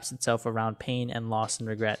that wraps itself around pain and loss and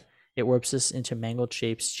regret. It warps us into mangled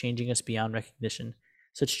shapes, changing us beyond recognition.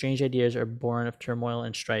 Such strange ideas are born of turmoil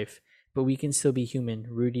and strife, but we can still be human.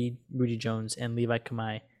 Rudy Jones and Levi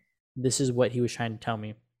Kamai. This is what he was trying to tell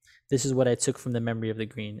me. This is what I took from the memory of the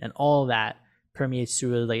Green, and all that permeates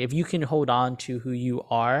through. Like, if you can hold on to who you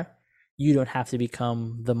are, you don't have to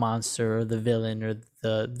become the monster or the villain or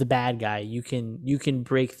the bad guy. You can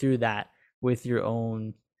break through that with your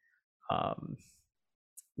own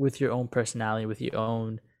personality, with your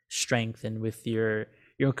own strength, and with your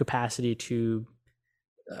own capacity to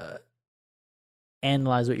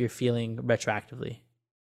analyze what you're feeling retroactively.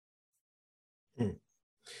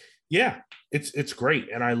 Yeah, it's great,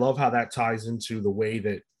 and I love how that ties into the way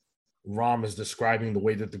that Ram is describing the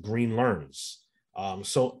way that the Green learns.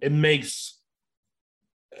 So it makes,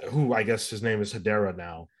 who I guess his name is Hedera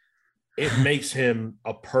now, it makes him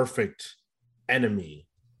a perfect enemy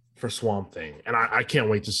for Swamp Thing, and I can't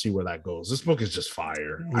wait to see where that goes. This book is just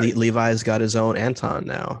fire. Levi's got his own Anton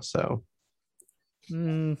now, so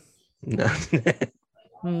Mm, no.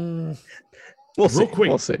 mm. We'll see. Real quick,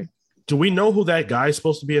 We'll see. do we know who that guy is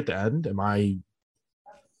supposed to be at the end? Am I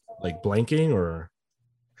like blanking or?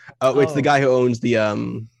 Oh, it's the Oh. guy who owns the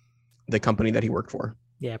company that he worked for.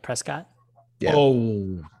 Yeah, Prescott. Yeah.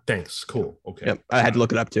 Oh, thanks. Cool. Okay. Yep. I had to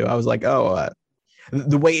look it up too. I was like,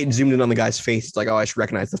 the way it zoomed in on the guy's face, it's like, oh, I should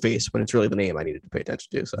recognize the face when it's really the name I needed to pay attention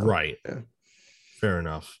to. So Right. Yeah. Fair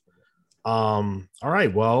enough. All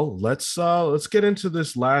right. Well, let's get into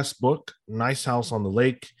this last book, Nice House on the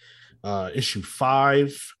Lake, issue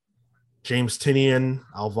 5. James Tinian,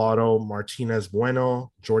 Alvaro Martinez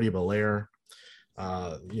Bueno, Jordi Belair.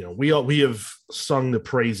 We have sung the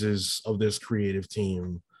praises of this creative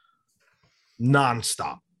team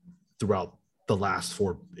nonstop throughout the last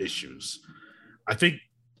 4 issues. I think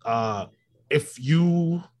if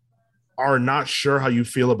you are not sure how you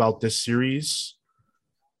feel about this series,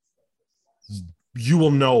 you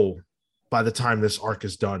will know by the time this arc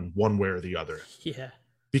is done, one way or the other. Yeah.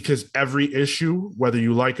 Because every issue, whether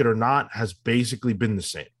you like it or not, has basically been the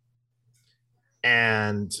same.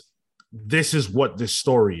 And this is what this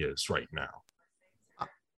story is right now.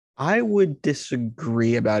 I would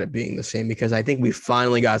disagree about it being the same because I think we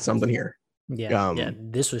finally got something here. Yeah. Yeah.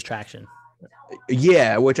 This was traction.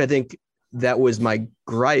 Yeah, which I think that was my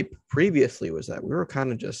gripe previously, was that we were kind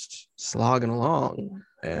of just slogging along,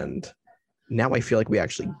 and now I feel like we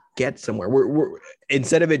actually get somewhere. We're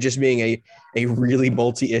instead of it just being a really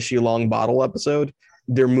multi-issue long bottle episode,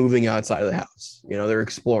 they're moving outside of the house. They're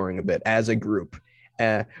exploring a bit as a group,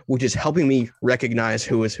 which is helping me recognize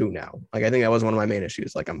who is who now. Like, I think that was one of my main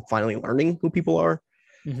issues. Like, I'm finally learning who people are.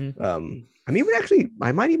 Mm-hmm.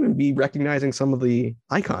 I might even be recognizing some of the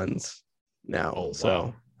icons now. Oh, wow.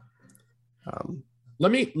 So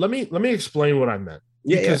let me explain what I meant.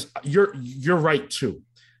 Because you're right too.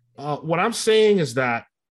 What I'm saying is that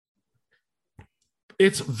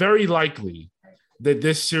it's very likely that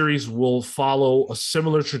this series will follow a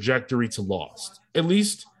similar trajectory to Lost, at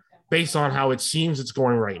least based on how it seems it's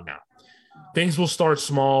going right now. Things will start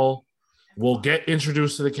small. We'll get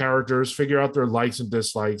introduced to the characters, figure out their likes and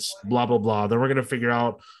dislikes, blah, blah, blah. Then we're going to figure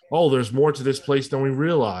out, oh, there's more to this place than we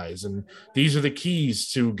realize. And these are the keys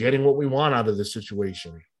to getting what we want out of this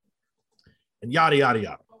situation. And yada, yada,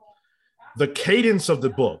 yada. The cadence of the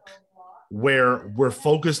book, where we're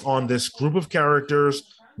focused on this group of characters,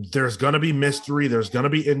 there's going to be mystery, there's going to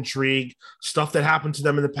be intrigue, stuff that happened to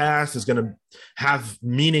them in the past is going to have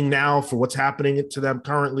meaning now for what's happening to them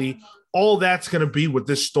currently. All that's going to be what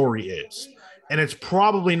this story is. And it's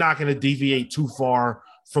probably not going to deviate too far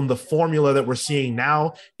from the formula that we're seeing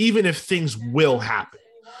now, even if things will happen.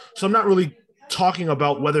 So I'm not really talking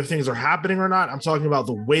about whether things are happening or not. I'm talking about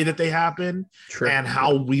the way that they happen. True. And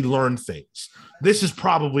how we learn things. This is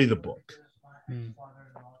probably the book.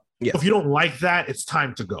 Yeah. If you don't like that, it's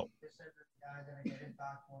time to go.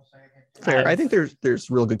 Fair. I think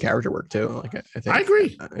there's real good character work too. Like, I think. I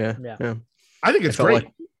agree. Yeah. I think it's felt great.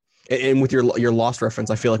 like- and with your Lost reference,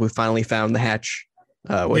 I feel like we finally found the hatch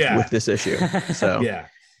with this issue. So Yeah.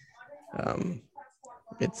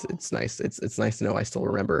 It's nice. It's nice to know I still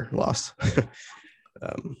remember Lost.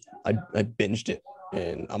 I binged it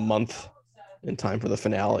in a month in time for the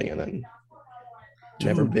finale, and then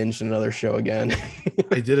never binged another show again.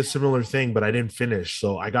 I did a similar thing, but I didn't finish.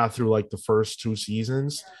 So I got through like the first 2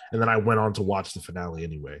 seasons, and then I went on to watch the finale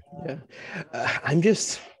anyway. Yeah. I'm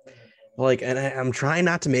just like, and I'm trying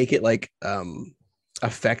not to make it like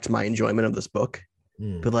affect my enjoyment of this book,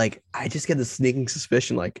 but like I just get the sneaking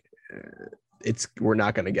suspicion like we're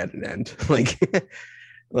not going to get an end.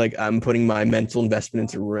 Like I'm putting my mental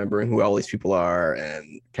investment into remembering who all these people are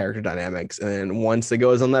and character dynamics, and once it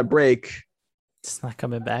goes on that break, It's not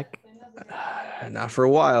coming back. not for a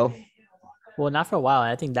while. Well, not for a while.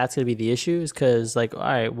 I think that's going to be the issue, is because, like, all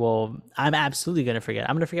right, well, I'm absolutely going to forget.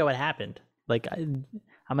 I'm going to forget what happened. Like, I'm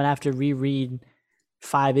going to have to reread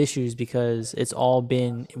 5 issues because it's all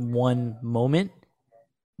been one moment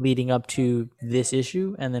leading up to this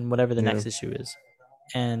issue and then whatever the next issue is.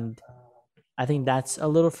 And I think that's a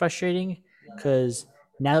little frustrating because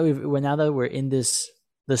now that we're in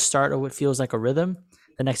the start of what feels like a rhythm,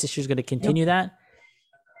 the next issue is going to continue that.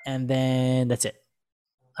 And then that's it.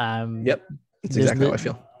 Yep. That's exactly how I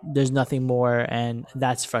feel. There's nothing more, and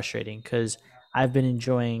that's frustrating because I've been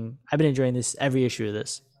enjoying this every issue of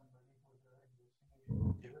this.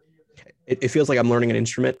 It feels like I'm learning an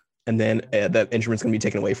instrument, and then that instrument's going to be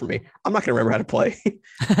taken away from me. I'm not going to remember how to play,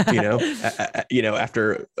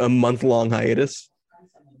 after a month-long hiatus.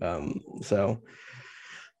 So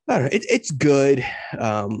I don't know. It's good.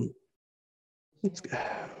 It's,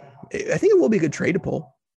 I think it will be a good trade to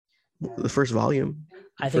pull. The first volume.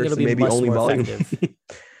 I think First it'll and be maybe much only more volume. effective.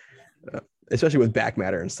 Especially with back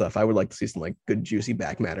matter and stuff. I would like to see some like good juicy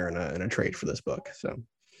back matter in a trade for this book. So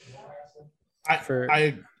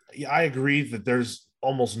I agree that there's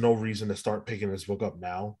almost no reason to start picking this book up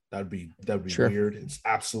now. That'd be Sure. weird. It's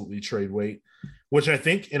absolutely trade weight, which I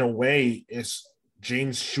think in a way is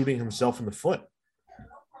James shooting himself in the foot.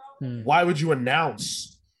 Why would you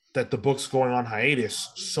announce that the book's going on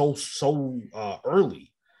hiatus so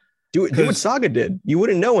early? Do what Saga did. You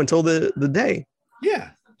wouldn't know until the day.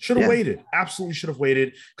 Yeah. Should have waited. Absolutely should have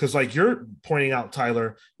waited. Because like you're pointing out,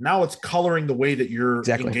 Tyler, now it's coloring the way that you're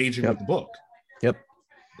engaging with the book. Yep.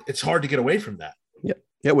 It's hard to get away from that. Yep.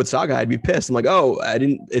 Yeah. With Saga, I'd be pissed. I'm like, oh, I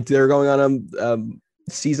didn't. If they're going on a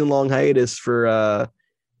season-long hiatus for,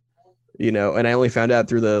 and I only found out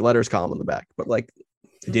through the letters column on the back. But like,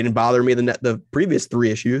 it didn't bother me the previous 3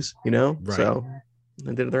 issues. Right. So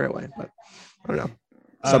I did it the right way. But I don't know.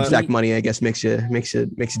 Substack money, I guess, makes you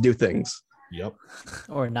do things. Yep.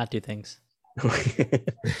 Or not do things.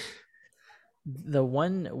 The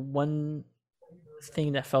one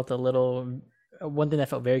thing that felt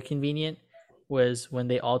very convenient was when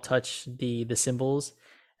they all touch the symbols,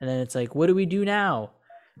 and then it's like, what do we do now?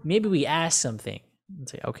 Maybe we ask something.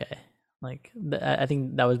 It's like, okay. Like I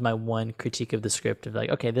think that was my one critique of the script of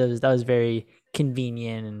like, okay, that was very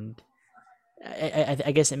convenient, and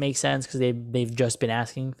I guess it makes sense because they've just been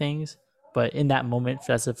asking things. But in that moment,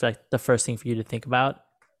 that's like the first thing for you to think about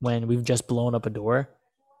when we've just blown up a door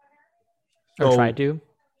or tried to.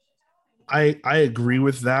 I agree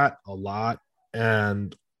with that a lot.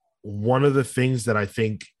 And one of the things that I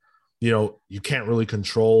think, you can't really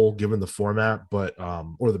control given the format, but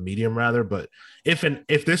or the medium rather. But if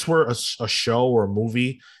this were a show or a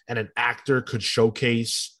movie and an actor could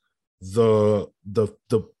showcase the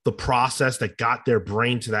process that got their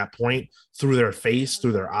brain to that point through their face,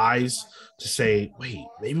 through their eyes, to say, wait,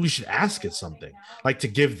 maybe we should ask it something, like to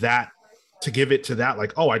give it to that,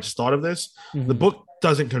 like, oh, I just thought of this. Mm-hmm. The book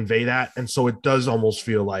doesn't convey that, and so it does almost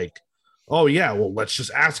feel like, oh yeah, well, let's just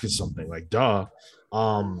ask it something, like duh.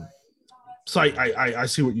 So I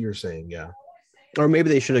see what you're saying, yeah. Or maybe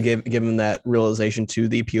they should have given that realization to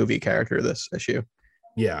the POV character of this issue.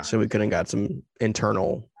 Yeah. So we could have got some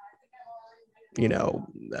internal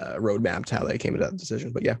roadmap to how they came to that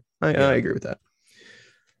decision. But I agree with that.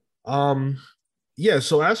 Yeah.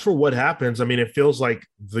 So as for what happens, I mean, it feels like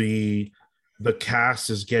the cast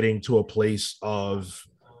is getting to a place of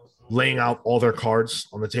laying out all their cards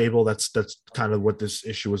on the table. That's kind of what this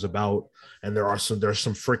issue is about. And there's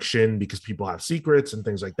some friction because people have secrets and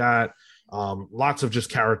things like that. Lots of just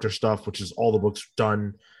character stuff, which is all the book's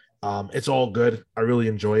done. It's all good. I really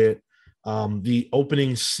enjoy it. The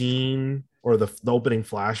opening scene, or the opening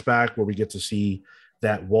flashback where we get to see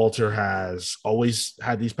that Walter has always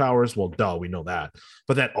had these powers. Well, duh, we know that.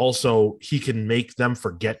 But that also he can make them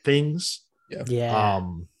forget things. Yeah.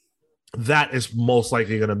 That is most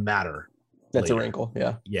likely going to matter. That's later. A wrinkle.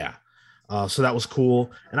 Yeah. Yeah. So that was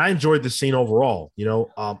cool. And I enjoyed the scene overall.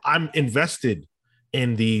 I'm invested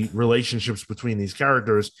in the relationships between these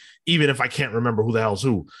characters, even if I can't remember who the hell's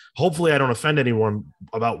who. Hopefully I don't offend anyone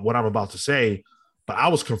about what I'm about to say, but I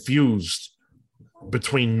was confused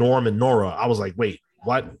between Norm and Nora. I was like, wait,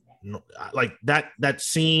 what? Like that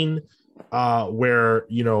scene where,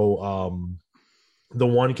 the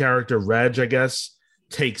one character, Reg, I guess,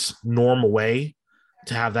 takes Norm away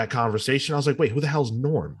to have that conversation. I was like, wait, who the hell's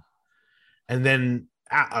Norm? And then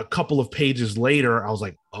a couple of pages later, I was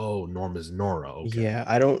like, oh, Norm is Nora. Okay. Yeah,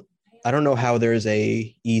 I don't know how there's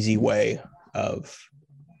a easy way of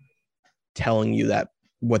telling you that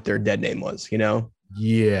what their dead name was,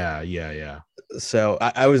 Yeah. So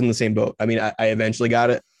I was in the same boat. I mean, I eventually got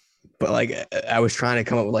it, but like I was trying to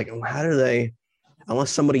come up with like, how do they,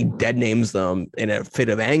 unless somebody dead names them in a fit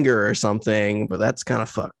of anger or something, but that's kind of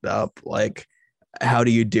fucked up. Like, how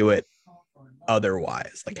do you do it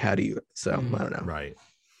otherwise? Like, how do you, so I don't know. Right.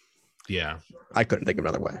 Yeah. I couldn't think of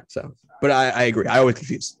another way. So, but I agree. I was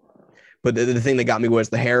confused. But the thing that got me was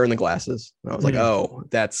the hair and the glasses. I was like, oh,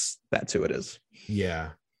 that's who it is.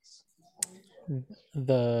 Yeah. On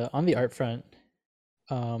the art front,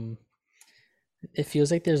 it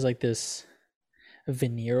feels like there's like this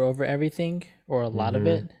veneer over everything, or a lot of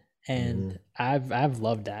it, and I've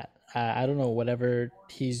loved that. I don't know whatever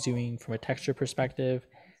he's doing from a texture perspective,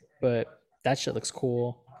 but that shit looks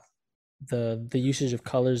cool. The usage of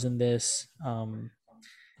colors in this,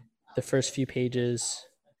 the first few pages,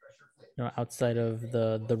 outside of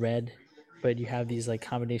the red, but you have these like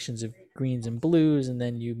combinations of greens and blues, and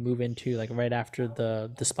then you move into like right after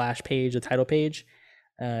the splash page, the title page,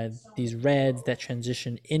 these reds that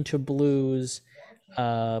transition into blues,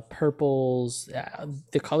 purples.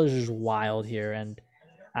 The colors are just wild here, and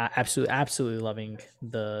absolutely loving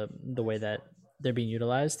the way that they're being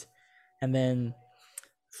utilized. And then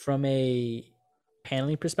from a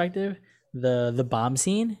paneling perspective, the bomb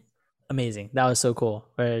scene, amazing. That was so cool.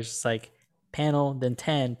 Where it's just like panel, then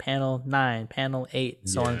 10, panel 9, panel 8,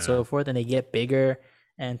 so on and so forth, and they get bigger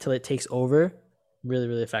until it takes over. Really,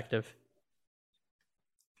 really effective.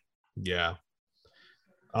 Yeah.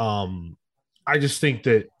 I just think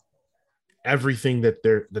that everything that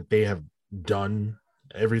they have done,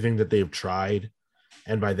 everything that they have tried,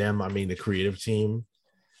 and by them I mean the creative team,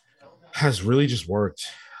 has really just worked.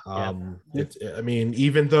 I mean,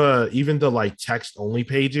 even the like text only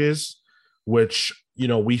pages, which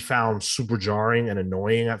we found super jarring and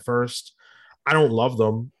annoying at first. I don't love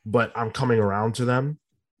them, but I'm coming around to them.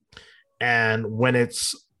 And when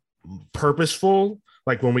it's purposeful,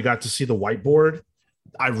 like when we got to see the whiteboard,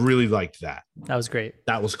 I really liked that. That was great.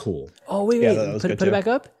 That was cool. Oh wait, put it back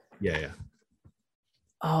up. Yeah.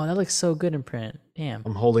 Oh, that looks so good in print. Damn.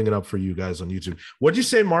 I'm holding it up for you guys on YouTube. What'd you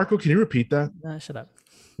say, Marco? Can you repeat that? Shut up.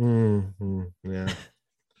 Yeah.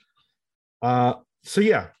 So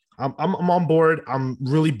yeah, I'm on board. I'm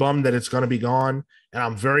really bummed that it's going to be gone, and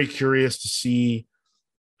I'm very curious to see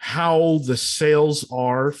how the sales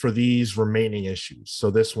are for these remaining issues.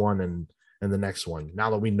 So this one and the next one.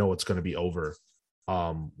 Now that we know it's going to be over,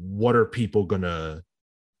 what are people going to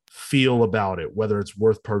feel about it? Whether it's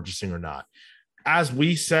worth purchasing or not. As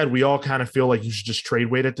we said, we all kind of feel like you should just trade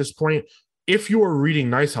wait at this point. If you are reading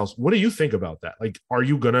Nice House, what do you think about that? Like, are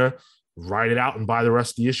you going to write it out and buy the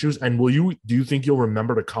rest of the issues? And do you think you'll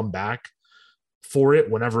remember to come back for it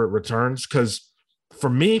whenever it returns? Because for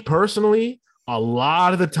me personally, a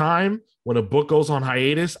lot of the time when a book goes on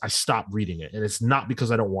hiatus, I stop reading it. And it's not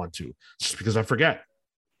because I don't want to. It's just because I forget.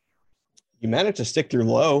 You managed to stick through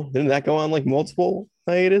Low. Didn't that go on like multiple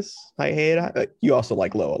hiatus? You also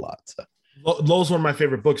like Low a lot. So. Low's one of my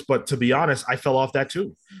favorite books, but to be honest, I fell off that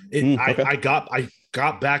too. Okay. I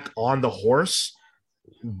got back on the horse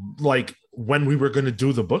like when we were going to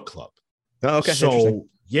do the book club. Oh, okay. So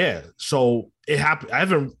yeah, so it happened. I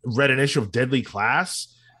haven't read an issue of Deadly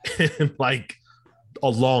Class in like a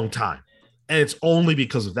long time, and it's only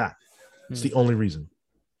because of that. It's the only reason.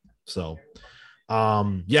 So,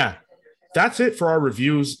 yeah. That's it for our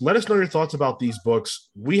reviews. Let us know your thoughts about these books.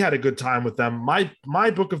 We had a good time with them. My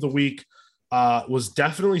book of the week was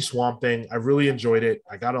definitely Swamp Thing. I really enjoyed it.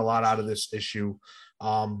 I got a lot out of this issue,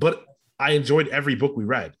 but I enjoyed every book we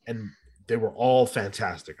read, and they were all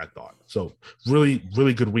fantastic, I thought. So really,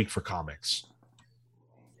 really good week for comics.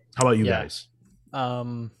 How about you guys?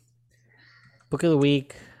 Book of the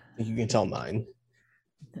week. You can tell mine.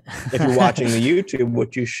 If you're watching the YouTube,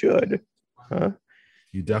 which you should, huh?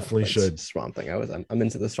 You definitely should. Swamp Thing. I'm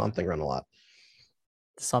into the Swamp Thing run a lot.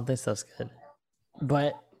 The Swamp Thing stuff's good,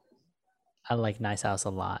 but I like Nice House a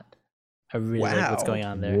lot. I really like what's going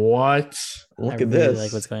on there. What? Look at this. I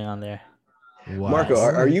like what's going on there. Wow. Marco,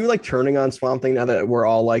 are you like turning on Swamp Thing now that we're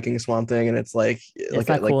all liking Swamp Thing and it's like it's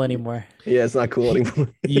not cool anymore? Yeah, it's not cool anymore.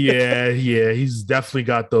 yeah, he's definitely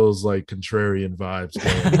got those like contrarian vibes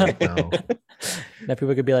going right now. That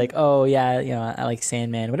people could be like, oh yeah, I like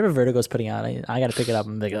Sandman. Whatever Vertigo's putting out, I got to pick it up.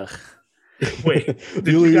 I'm like, ugh. Wait,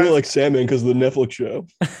 you guys like Sandman because of the Netflix show?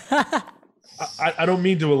 I don't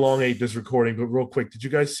mean to elongate this recording, but real quick, did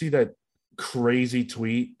you guys see that crazy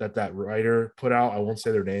tweet that writer put out? I won't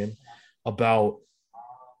say their name, about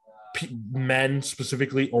men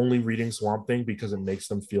specifically only reading Swamp Thing because it makes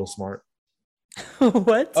them feel smart.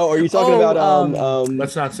 What? Oh, are you talking about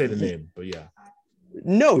let's not say the name, but yeah.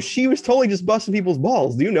 No, she was totally just busting people's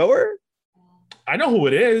balls. Do you know her? I know who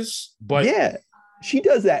it is, but yeah, she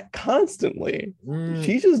does that constantly.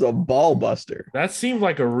 She's just a ball buster. That seemed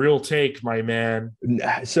like a real take, my man.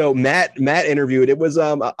 So Matt interviewed. It was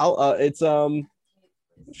I'll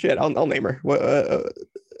name her.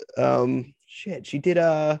 Shit, she did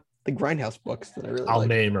the Grindhouse books that I really I'll like.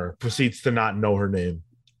 name her. Proceeds to not know her name.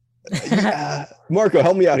 Marco,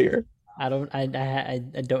 help me out here. I don't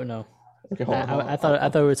know. Okay, hold on. I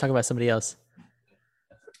thought we were talking about somebody else.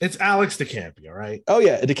 It's Alex DeCampi, all right? Oh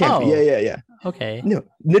yeah, DeCampi. Oh. Yeah. Okay. No,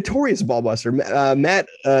 notorious ballbuster. Matt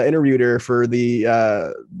interviewed her for the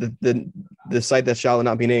site that shall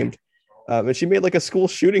not be named, and she made like a school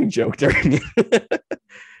shooting joke during it.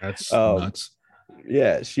 That's nuts.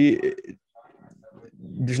 Yeah,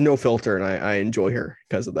 there's no filter, and I enjoy her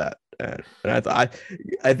because of that. And I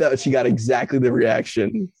thought she got exactly the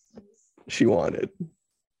reaction she wanted.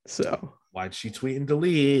 So Why'd she tweet and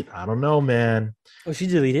delete? I don't know, man. Oh, she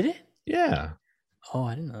deleted it? Yeah. Oh,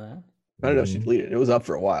 I didn't know that. I don't know. She deleted it. It was up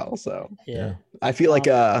for a while, so Yeah. I feel like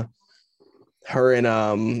her and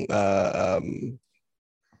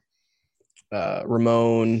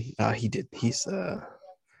Ramon.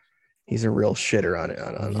 He's a real shitter on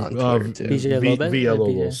Twitter too.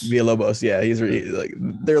 Villalobos. Villalobos, yeah, he's really like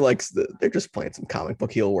they're just playing some comic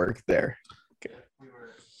book heel work there.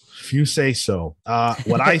 If you say so.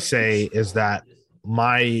 What I say is that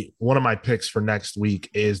one of my picks for next week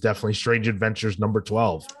is definitely Strange Adventures number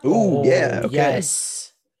 12. Ooh, yeah, okay.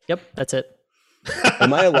 Yes. Yep, that's it.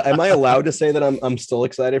 Am I allowed to say that I'm still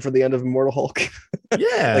excited for the end of Immortal Hulk?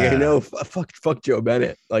 Yeah. Like I know fuck Joe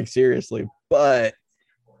Bennett, like seriously, but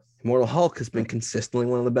Immortal Hulk has been consistently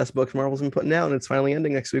one of the best books Marvel's been putting out, and it's finally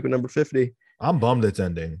ending next week with number 50. I'm bummed it's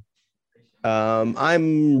ending.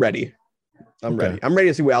 I'm ready. I'm ready. I'm ready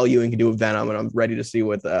to see what Al Ewing can do with Venom, and I'm ready to see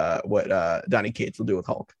what Donny Cates will do with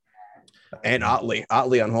Hulk. And Otley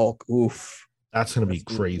on Hulk. Oof. That's gonna be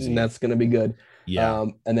crazy. That's gonna be good. Yeah.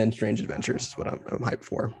 And then Strange Adventures is what I'm hyped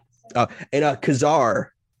for. And Kazar,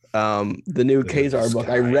 the new Kazar book.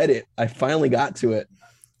 I read it. I finally got to it.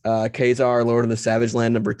 Kazar, Lord of the Savage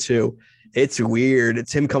Land #2. It's weird.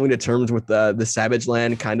 It's him coming to terms with the Savage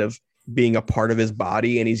Land kind of being a part of his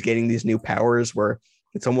body, and he's getting these new powers where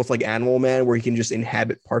it's almost like Animal Man, where he can just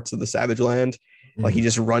inhabit parts of the Savage Land. Like he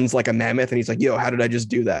just runs like a mammoth, and he's like, "Yo, how did I just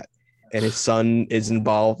do that?" And his son is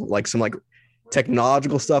involved, like some like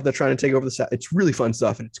technological stuff they're trying to take over the. It's really fun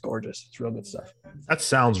stuff, and it's gorgeous. It's real good stuff. That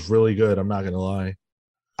sounds really good. I'm not gonna lie.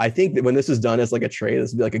 I think that when this is done as like a trade,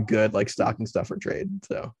 this would be like a good like stocking stuffer trade.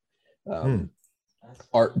 So,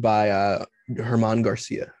 art by Herman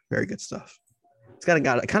Garcia, very good stuff. It's kind of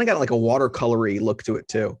got like a watercolory look to it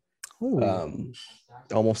too.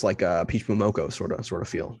 Almost like a Peach Momoko sort of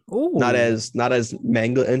feel. Ooh. Not as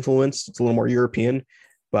manga influenced. It's a little more European,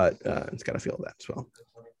 but it's got a feel of that as well.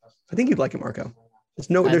 I think you'd like it, Marco. There's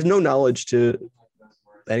no knowledge to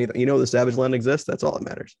anything. You know, the Savage Land exists. That's all that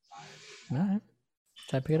matters. All right.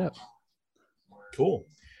 Time to pick it up. Cool.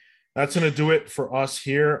 That's going to do it for us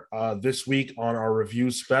here this week on our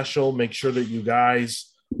review special. Make sure that you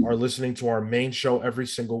guys are listening to our main show every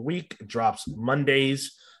single week. It drops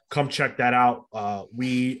Mondays. Come check that out.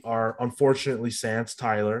 We are unfortunately sans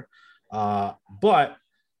Tyler, but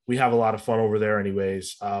we have a lot of fun over there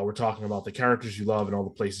anyways. We're talking about the characters you love and all the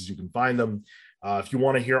places you can find them. If you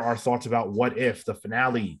want to hear our thoughts about What If, the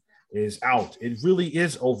finale is out. It really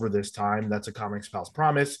is over this time. That's a Comics Pals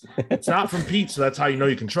promise. It's not from Pete, so that's how you know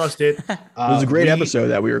you can trust it. It was a great episode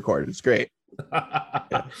that we recorded. It's great.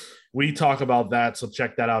 Yeah. We talk about that, so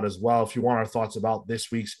check that out as well. If you want our thoughts about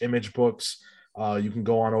this week's Image books, you can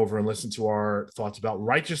go on over and listen to our thoughts about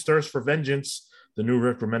Righteous Thirst for Vengeance, the new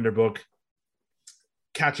Rick Remender book.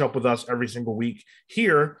 Catch up with us every single week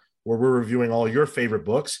here, where we're reviewing all your favorite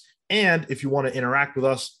books. And if you want to interact with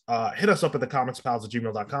us, hit us up at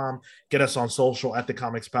thecomicspals@gmail.com. Get us on social at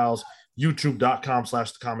thecomicspals,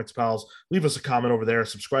 youtube.com/thecomicspals. Leave us a comment over there.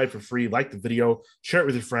 Subscribe for free. Like the video. Share it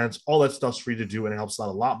with your friends. All that stuff's free to do, and it helps out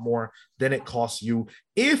a lot more than it costs you.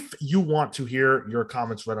 If you want to hear your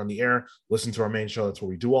comments read on the air, listen to our main show. That's where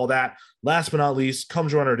we do all that. Last but not least, come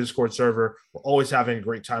join our Discord server. We're always having a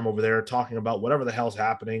great time over there, talking about whatever the hell's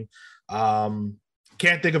happening.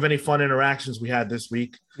 Can't think of any fun interactions we had this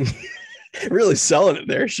week. Really selling it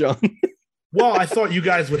there, Sean. Well, I thought you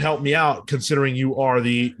guys would help me out, considering you are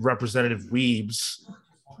the representative weebs.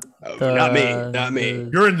 Not me.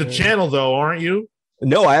 You're in the channel, though, aren't you?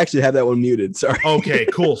 No, I actually have that one muted. Sorry. Okay,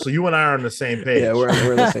 cool. So you and I are on the same page. Yeah, we're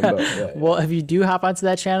in the same boat. Yeah. Well, if you do hop onto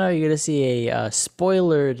that channel, you're going to see a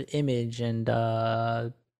spoilered image and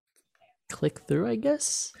click through, I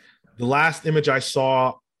guess. The last image I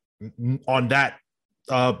saw on that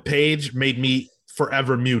page made me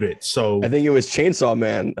forever mute it. So I think it was Chainsaw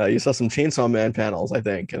Man. You saw some Chainsaw Man panels, I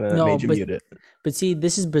think, and then it made you mute it. But see,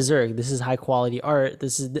 this is Berserk. This is high quality art.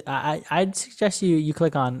 This is I'd suggest you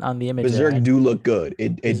click on the image. Berserk do look good.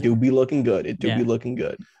 It do be looking good. It do be looking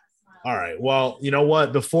good. All right. Well, you know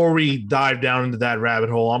what? Before we dive down into that rabbit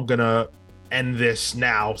hole, I'm gonna end this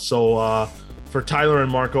now. So for Tyler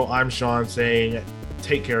and Marco, I'm Sean saying,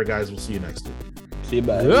 take care, guys. We'll see you next week. See you.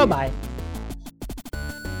 Bye. Goodbye.